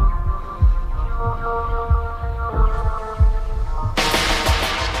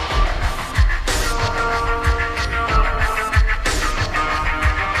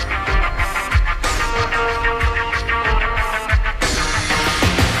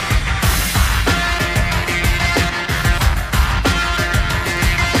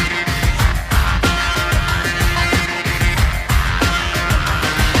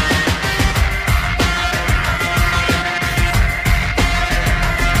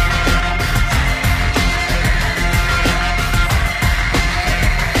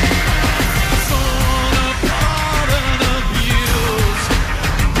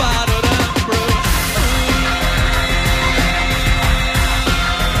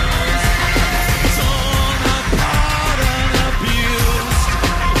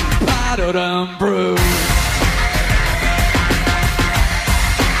 Battered and bruised.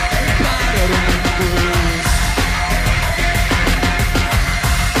 Battered and bruised.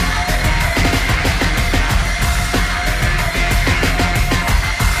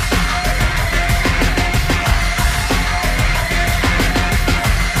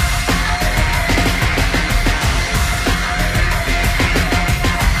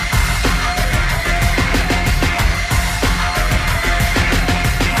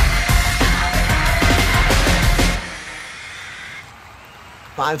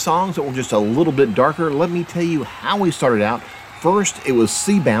 Five songs that were just a little bit darker. Let me tell you how we started out. First, it was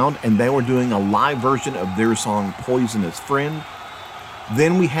Seabound, and they were doing a live version of their song Poisonous Friend.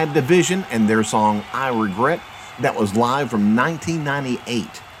 Then we had Division and their song I Regret. That was live from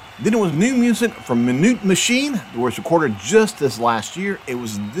 1998. Then it was new music from Minute Machine, that was recorded just this last year. It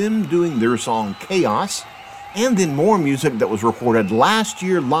was them doing their song Chaos. And then more music that was recorded last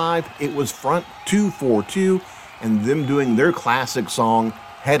year live. It was Front 242 and them doing their classic song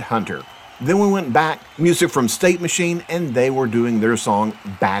Headhunter. Then we went back, music from State Machine, and they were doing their song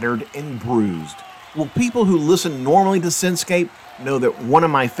Battered and Bruised. Well, people who listen normally to SYNTHscape know that one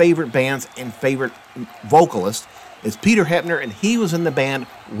of my favorite bands and favorite vocalists is Peter Hepner, and he was in the band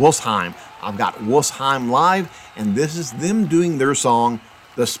Wussheim. I've got Wussheim live, and this is them doing their song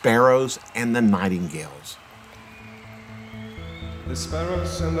The Sparrows and the Nightingales. The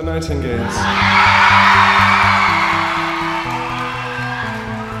Sparrows and the Nightingales.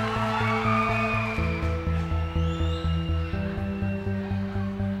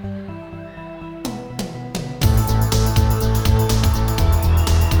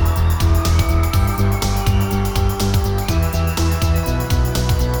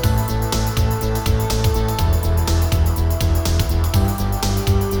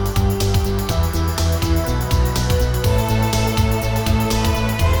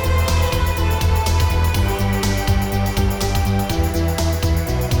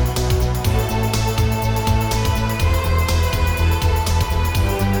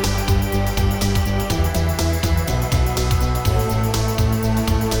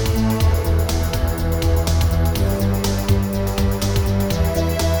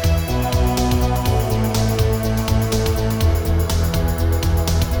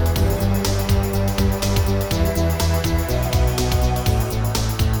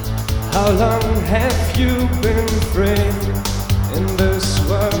 How long have you been free in this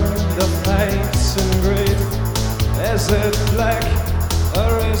world of lights and greed? Is it black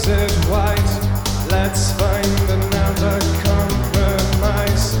or is it white? Let's find another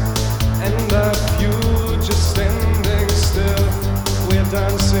compromise. And the future standing still. We're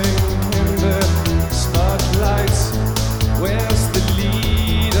dancing in the spotlights. Where's the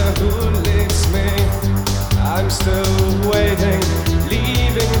leader who leads me? I'm still waiting,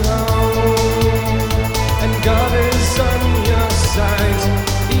 leaving home. And God is on your side,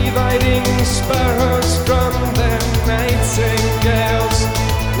 dividing sparrows from their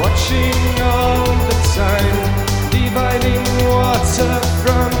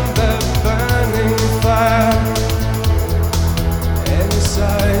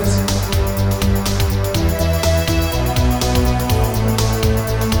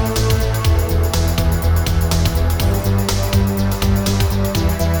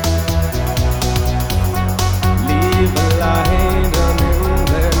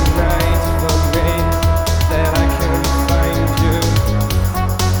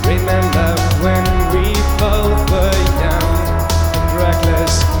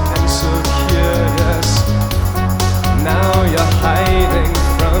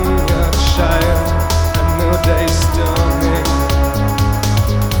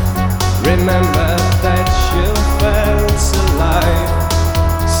Remember that you felt alive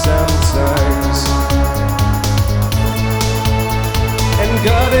sometimes. And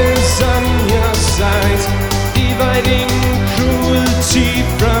God is on your side, dividing cruelty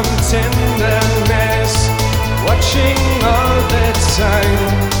from tenderness, watching all the time,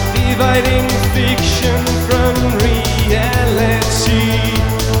 dividing fiction from reality.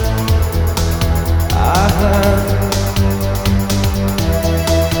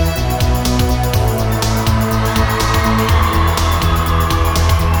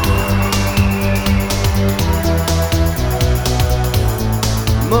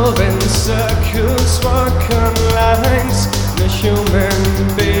 Moving circles, walk on lines, the human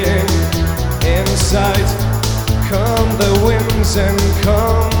being inside. Calm the winds and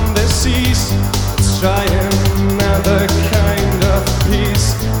calm the seas. Let's try another kind of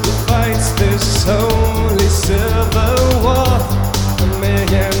peace. Who fights this holy civil war? A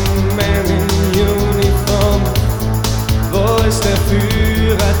million men in uniform. Wo ist der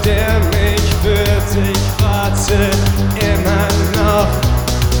Führer, der mich für dich wartet? Immer noch.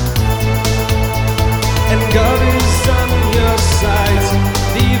 And God is on your side,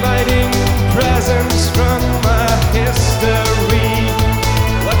 dividing presence from our history,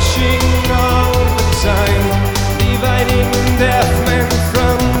 watching all the time, dividing deaf men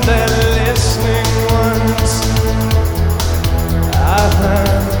from the listening ones.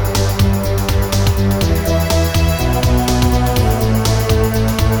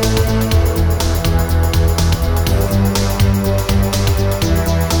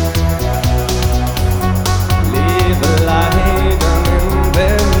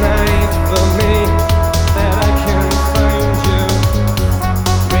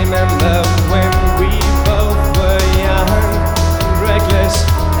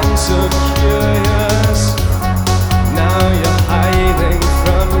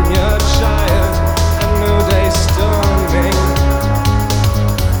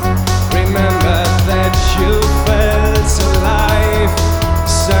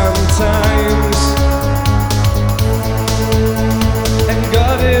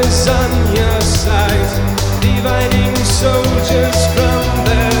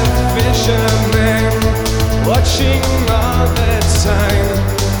 Watching all the time,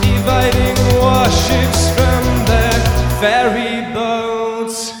 dividing warships from the ferry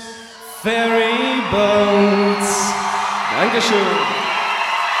boats. Dankeschön.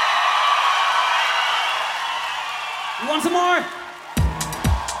 You want some more?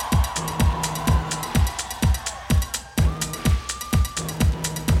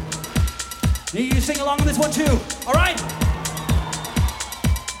 Need you to sing along with this one too, all right?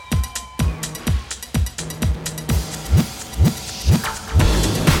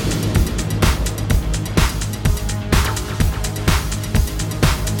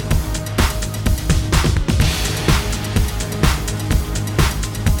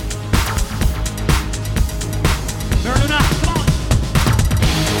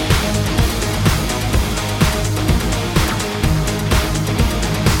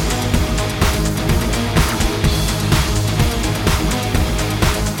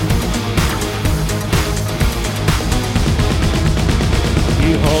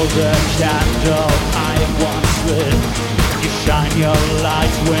 The candle I once lit, you shine your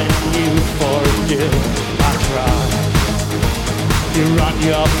light when you forgive. I cry. You run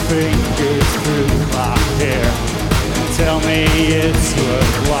your fingers through my hair and tell me it's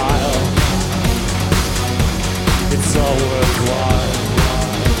worthwhile. It's all worthwhile.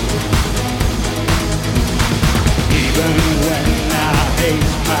 Even when I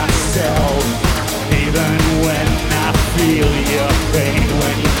hate myself, even when I feel your pain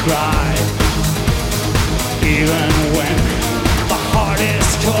when you cry, even when my heart is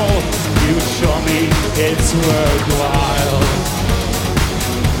cold, you show me it's worthwhile.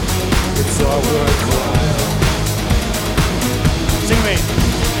 It's all worthwhile. Sing me.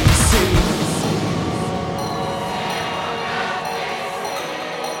 Sing.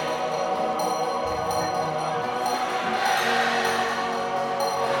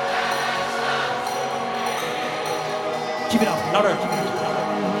 Keep it up, louder.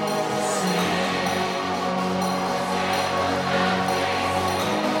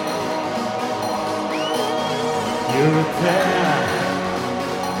 You repair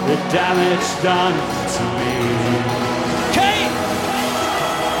the damage done to me. Okay.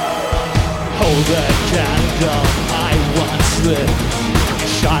 Hold the candle I once lit,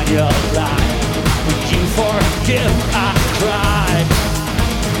 shine your light. When you forgive, I cry.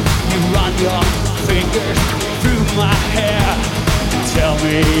 You run your fingers through my hair, tell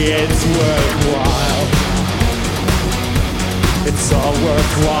me it's worthwhile. it's all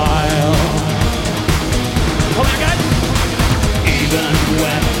worthwhile. Come on, guys. Even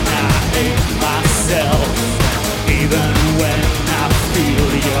when I hate myself, even when I feel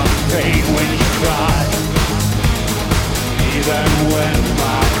your pain when you cry, even when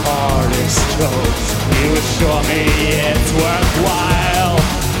my heart is choked, you assure me it's worthwhile.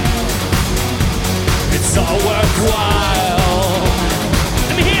 It's all worthwhile.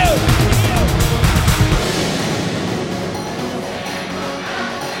 Let me hear you.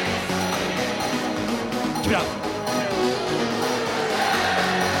 Keep it up.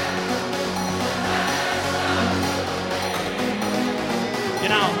 You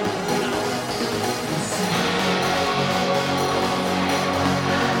know.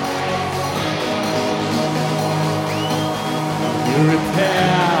 You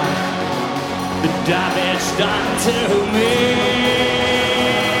repair the damage done to me.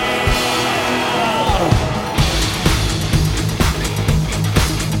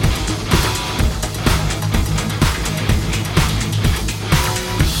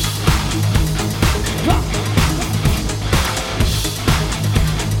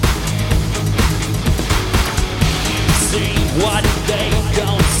 See what they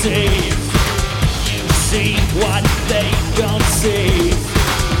don't see. You see what they don't see.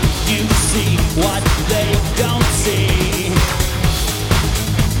 You see what they don't see.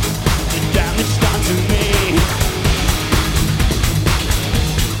 The damage done to me.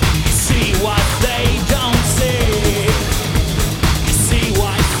 You see what they don't see. You see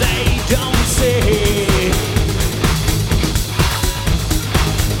what they don't see.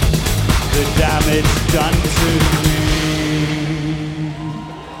 The damage done to me.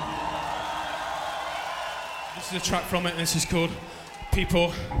 This is a track from it, and this is called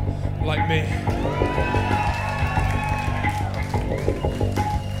People Like Me.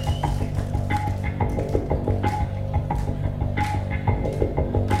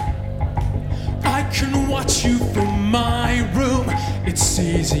 I can watch you from my room, it's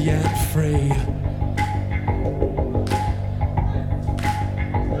easy and free.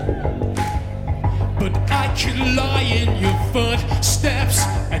 But I could lie in your footsteps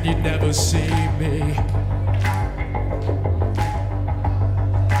and you'd never see me.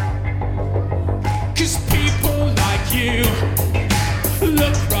 Cause people like you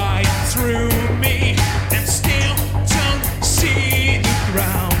look right through me and still don't see the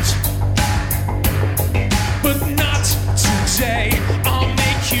ground. But not today, I'll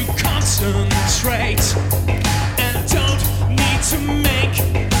make you concentrate and don't need to make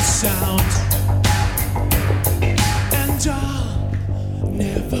a sound. And I'll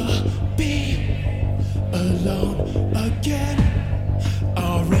never be alone again.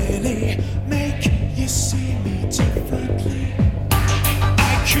 I'll really make you see me differently.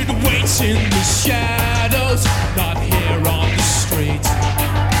 I could wait in the shadows, not here on the street.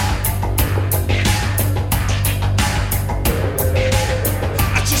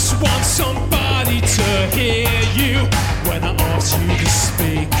 I just want somebody to hear you when I ask you to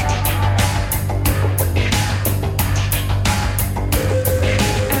speak.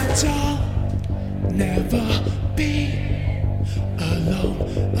 And I'll never be alone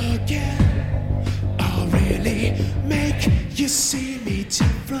again. I'll really make you see me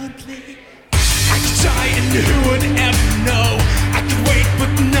differently. I could die and who would ever know? I could wait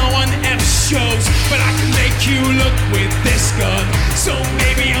but no one ever shows. But I can make you look with this gun. So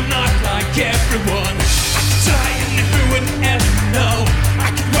maybe I'm not like everyone. I could die and who would ever know? I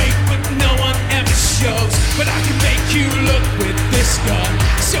could wait but no one ever shows. But I can make you look with this gun.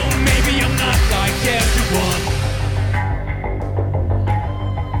 So maybe I'm not like everyone.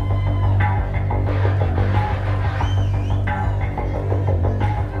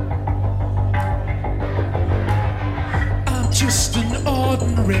 Just an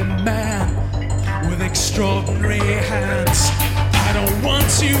ordinary man with extraordinary hands. I don't want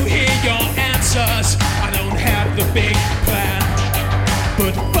to hear your answers. I don't have the big plan.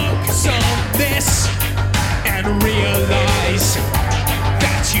 But focus on this and realize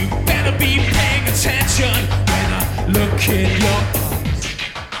that you better be paying attention when I look in your eyes.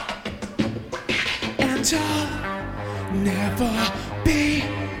 And I'll never be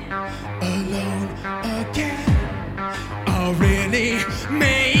alone again. I'll really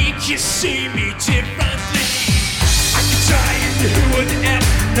make you see me differently. I could die and who would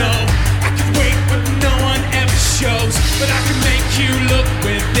ever know? I could wait but no one ever shows. But I can make you look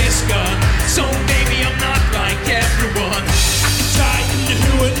with this gun. So maybe I'm not like everyone. I could die and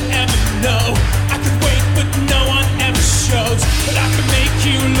who would ever know? I could wait but no one ever shows. But I can make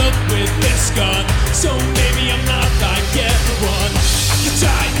you look with this gun. So maybe I'm not like everyone. I could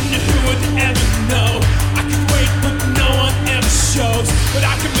die and who would ever know? I could wait but no one ever shows.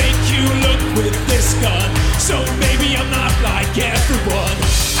 with this gun. So maybe I'm not like everyone.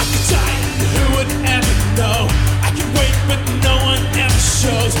 I could die and who would ever know? I can wait but no one ever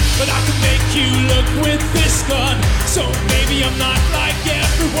shows. But I can make you look with this gun. So maybe I'm not like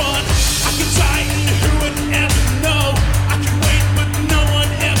everyone. I can die and who would ever know? I can wait but no one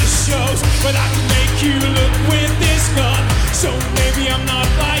ever shows. But I can make you look with this gun. So maybe I'm not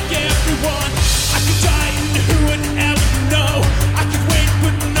like everyone. I can die and who would ever know? I can wait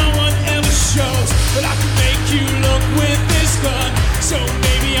but no one ever shows. But I can make you look with this gun. So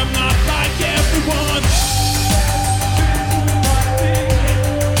maybe I'm not like everyone.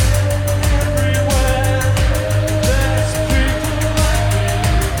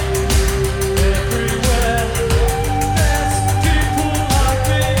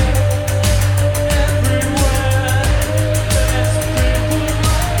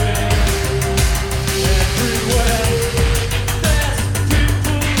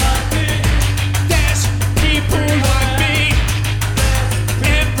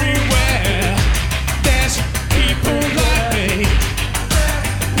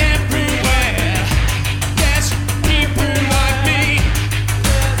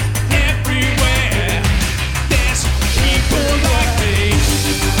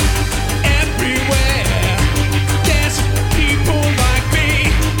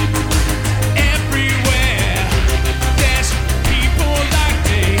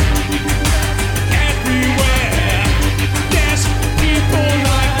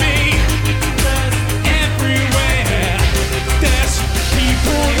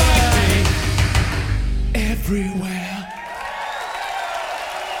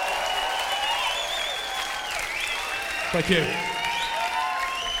 Thank you.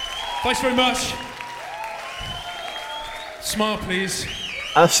 Thanks very much. Smile, please.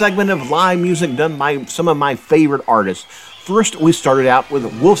 A segment of live music done by some of my favorite artists. First, we started out with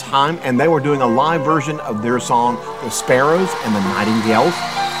Wolfsheim, and they were doing a live version of their song, The Sparrows and the Nightingales.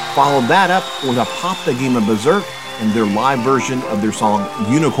 Followed that up with a Pop the Game of Berserk and their live version of their song,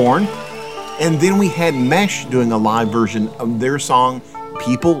 Unicorn. And then we had Mesh doing a live version of their song,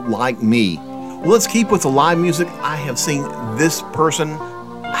 People Like Me. Well, let's keep with the live music. I have seen this person,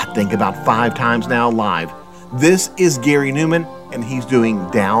 I think about 5 times now live. This is Gary Newman, and he's doing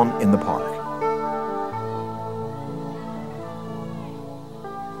Down in the Park.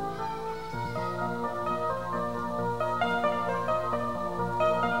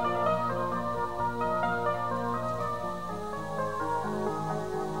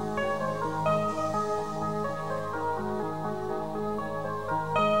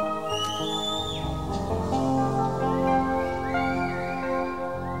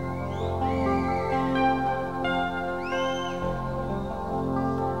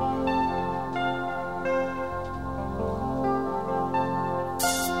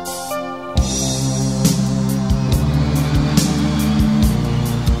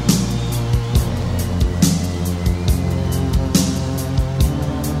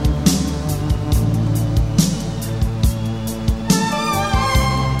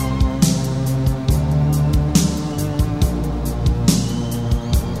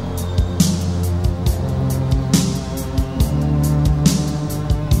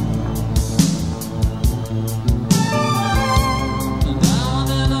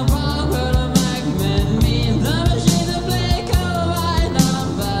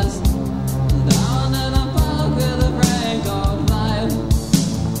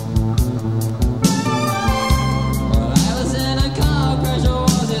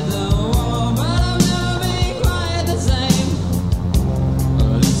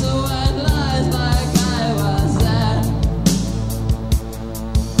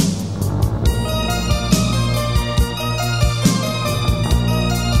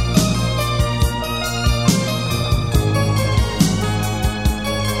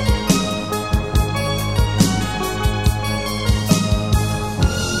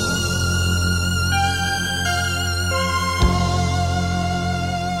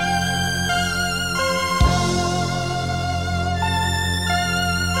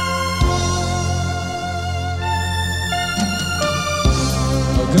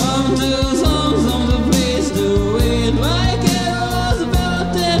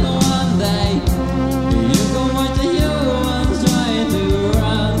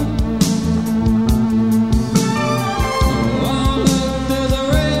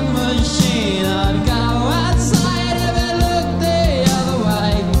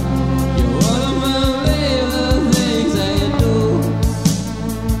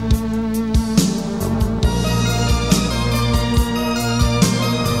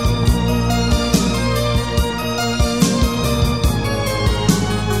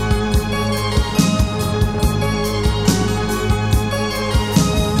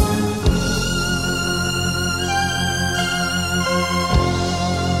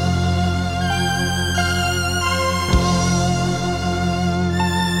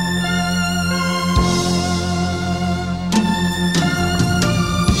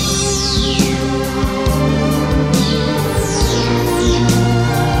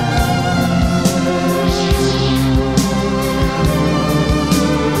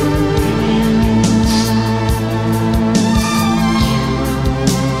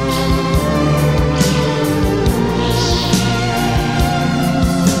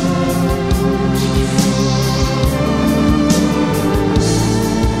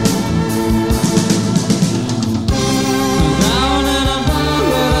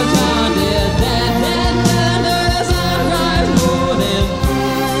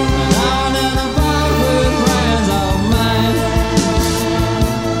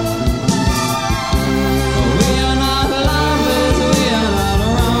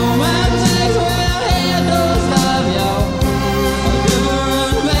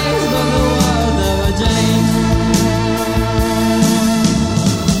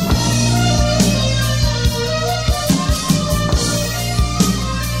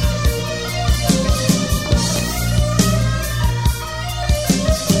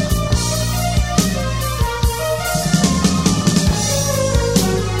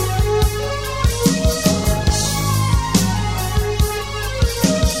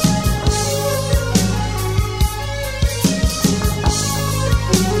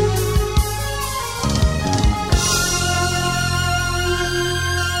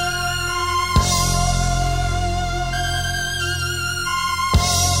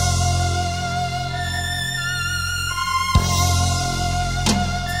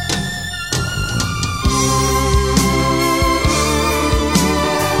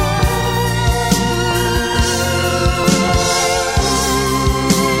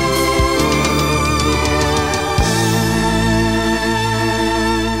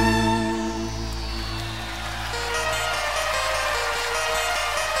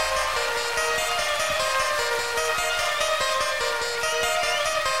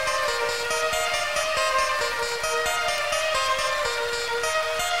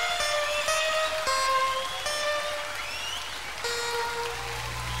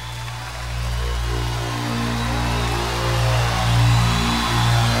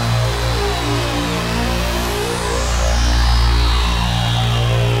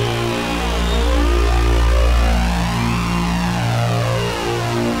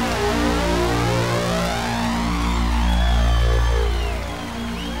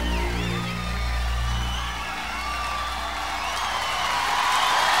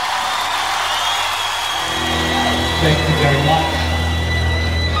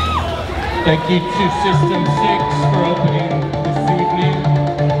 Thank you to System 6 for opening this evening.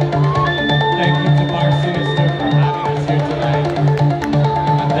 Thank you to Burson for having us here tonight.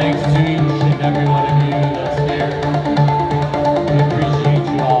 And thanks to each and every one of you that's here. We appreciate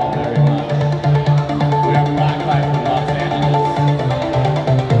you all very much. We're Black Life from Los Angeles.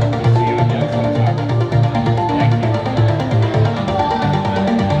 We'll see you again sometime. Thank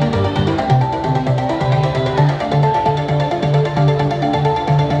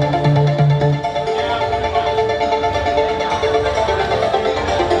you.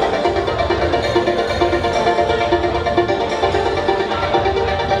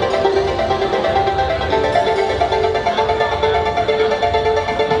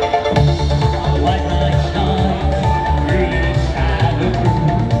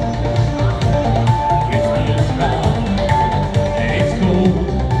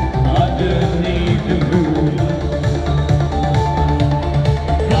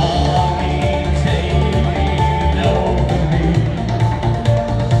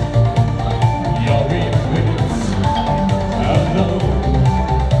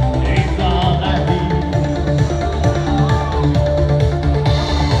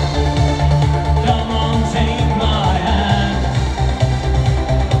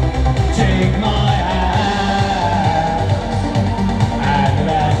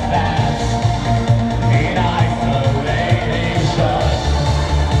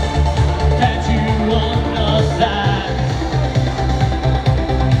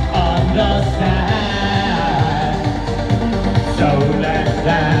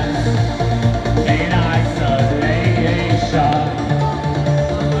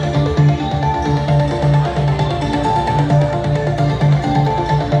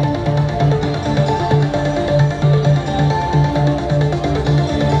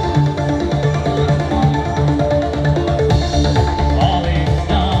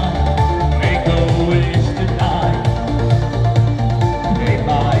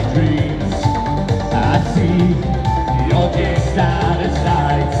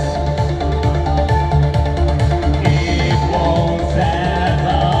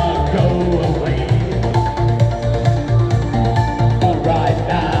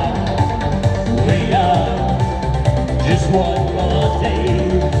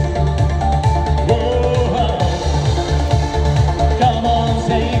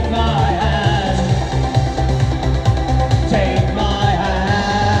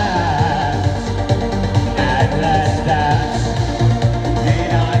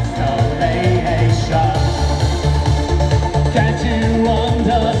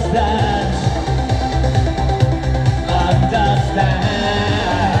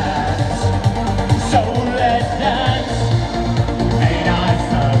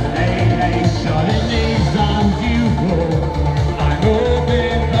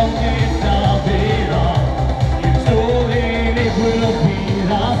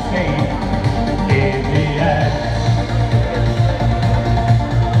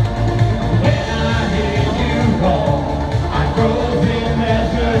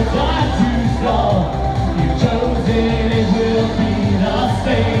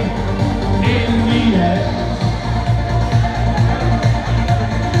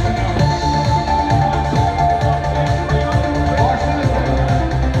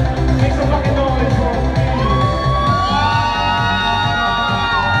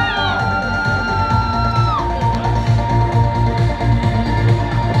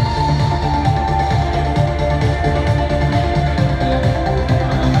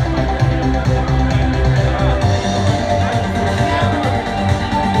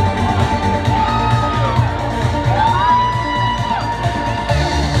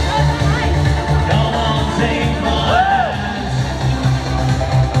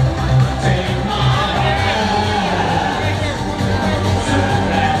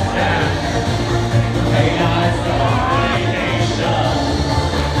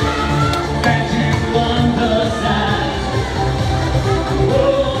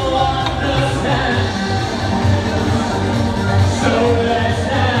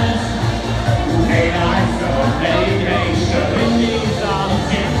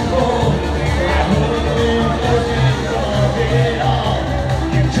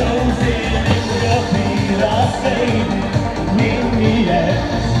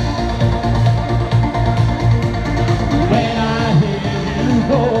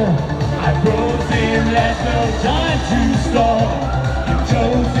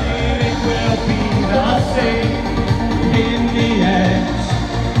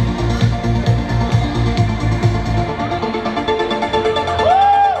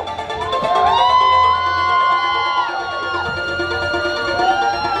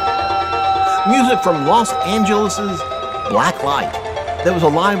 Music from Los Angeles' Black Light. That was a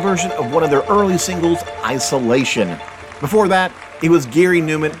live version of one of their early singles, Isolation. Before that, it was Gary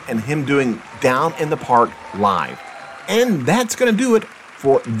Newman and him doing Down in the Park live. And that's going to do it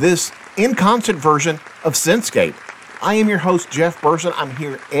for this in-concert version of SYNTHscape. I am your host, Jeff Burson. I'm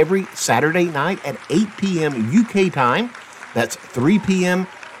here every Saturday night at 8 p.m. UK time. That's 3 p.m.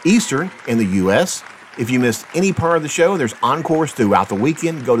 Eastern in the U.S. If you missed any part of the show, there's encores throughout the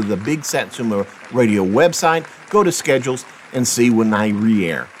weekend. Go to the Big Satsuma Radio website, go to schedules, and see when I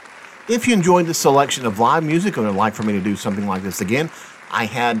re-air. If you enjoyed this selection of live music and would like for me to do something like this again, I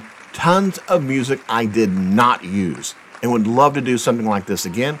had tons of music I did not use and would love to do something like this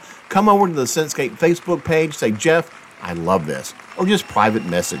again. Come over to the SYNTHscape Facebook page, say, Jeff, I love this, or just private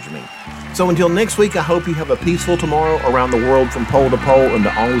message me. So until next week, I hope you have a peaceful tomorrow around the world from pole to pole and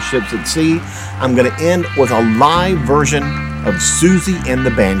to all the ships at sea. I'm going to end with a live version of Susie and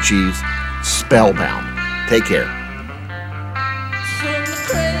the Banshees, Spellbound. Take care.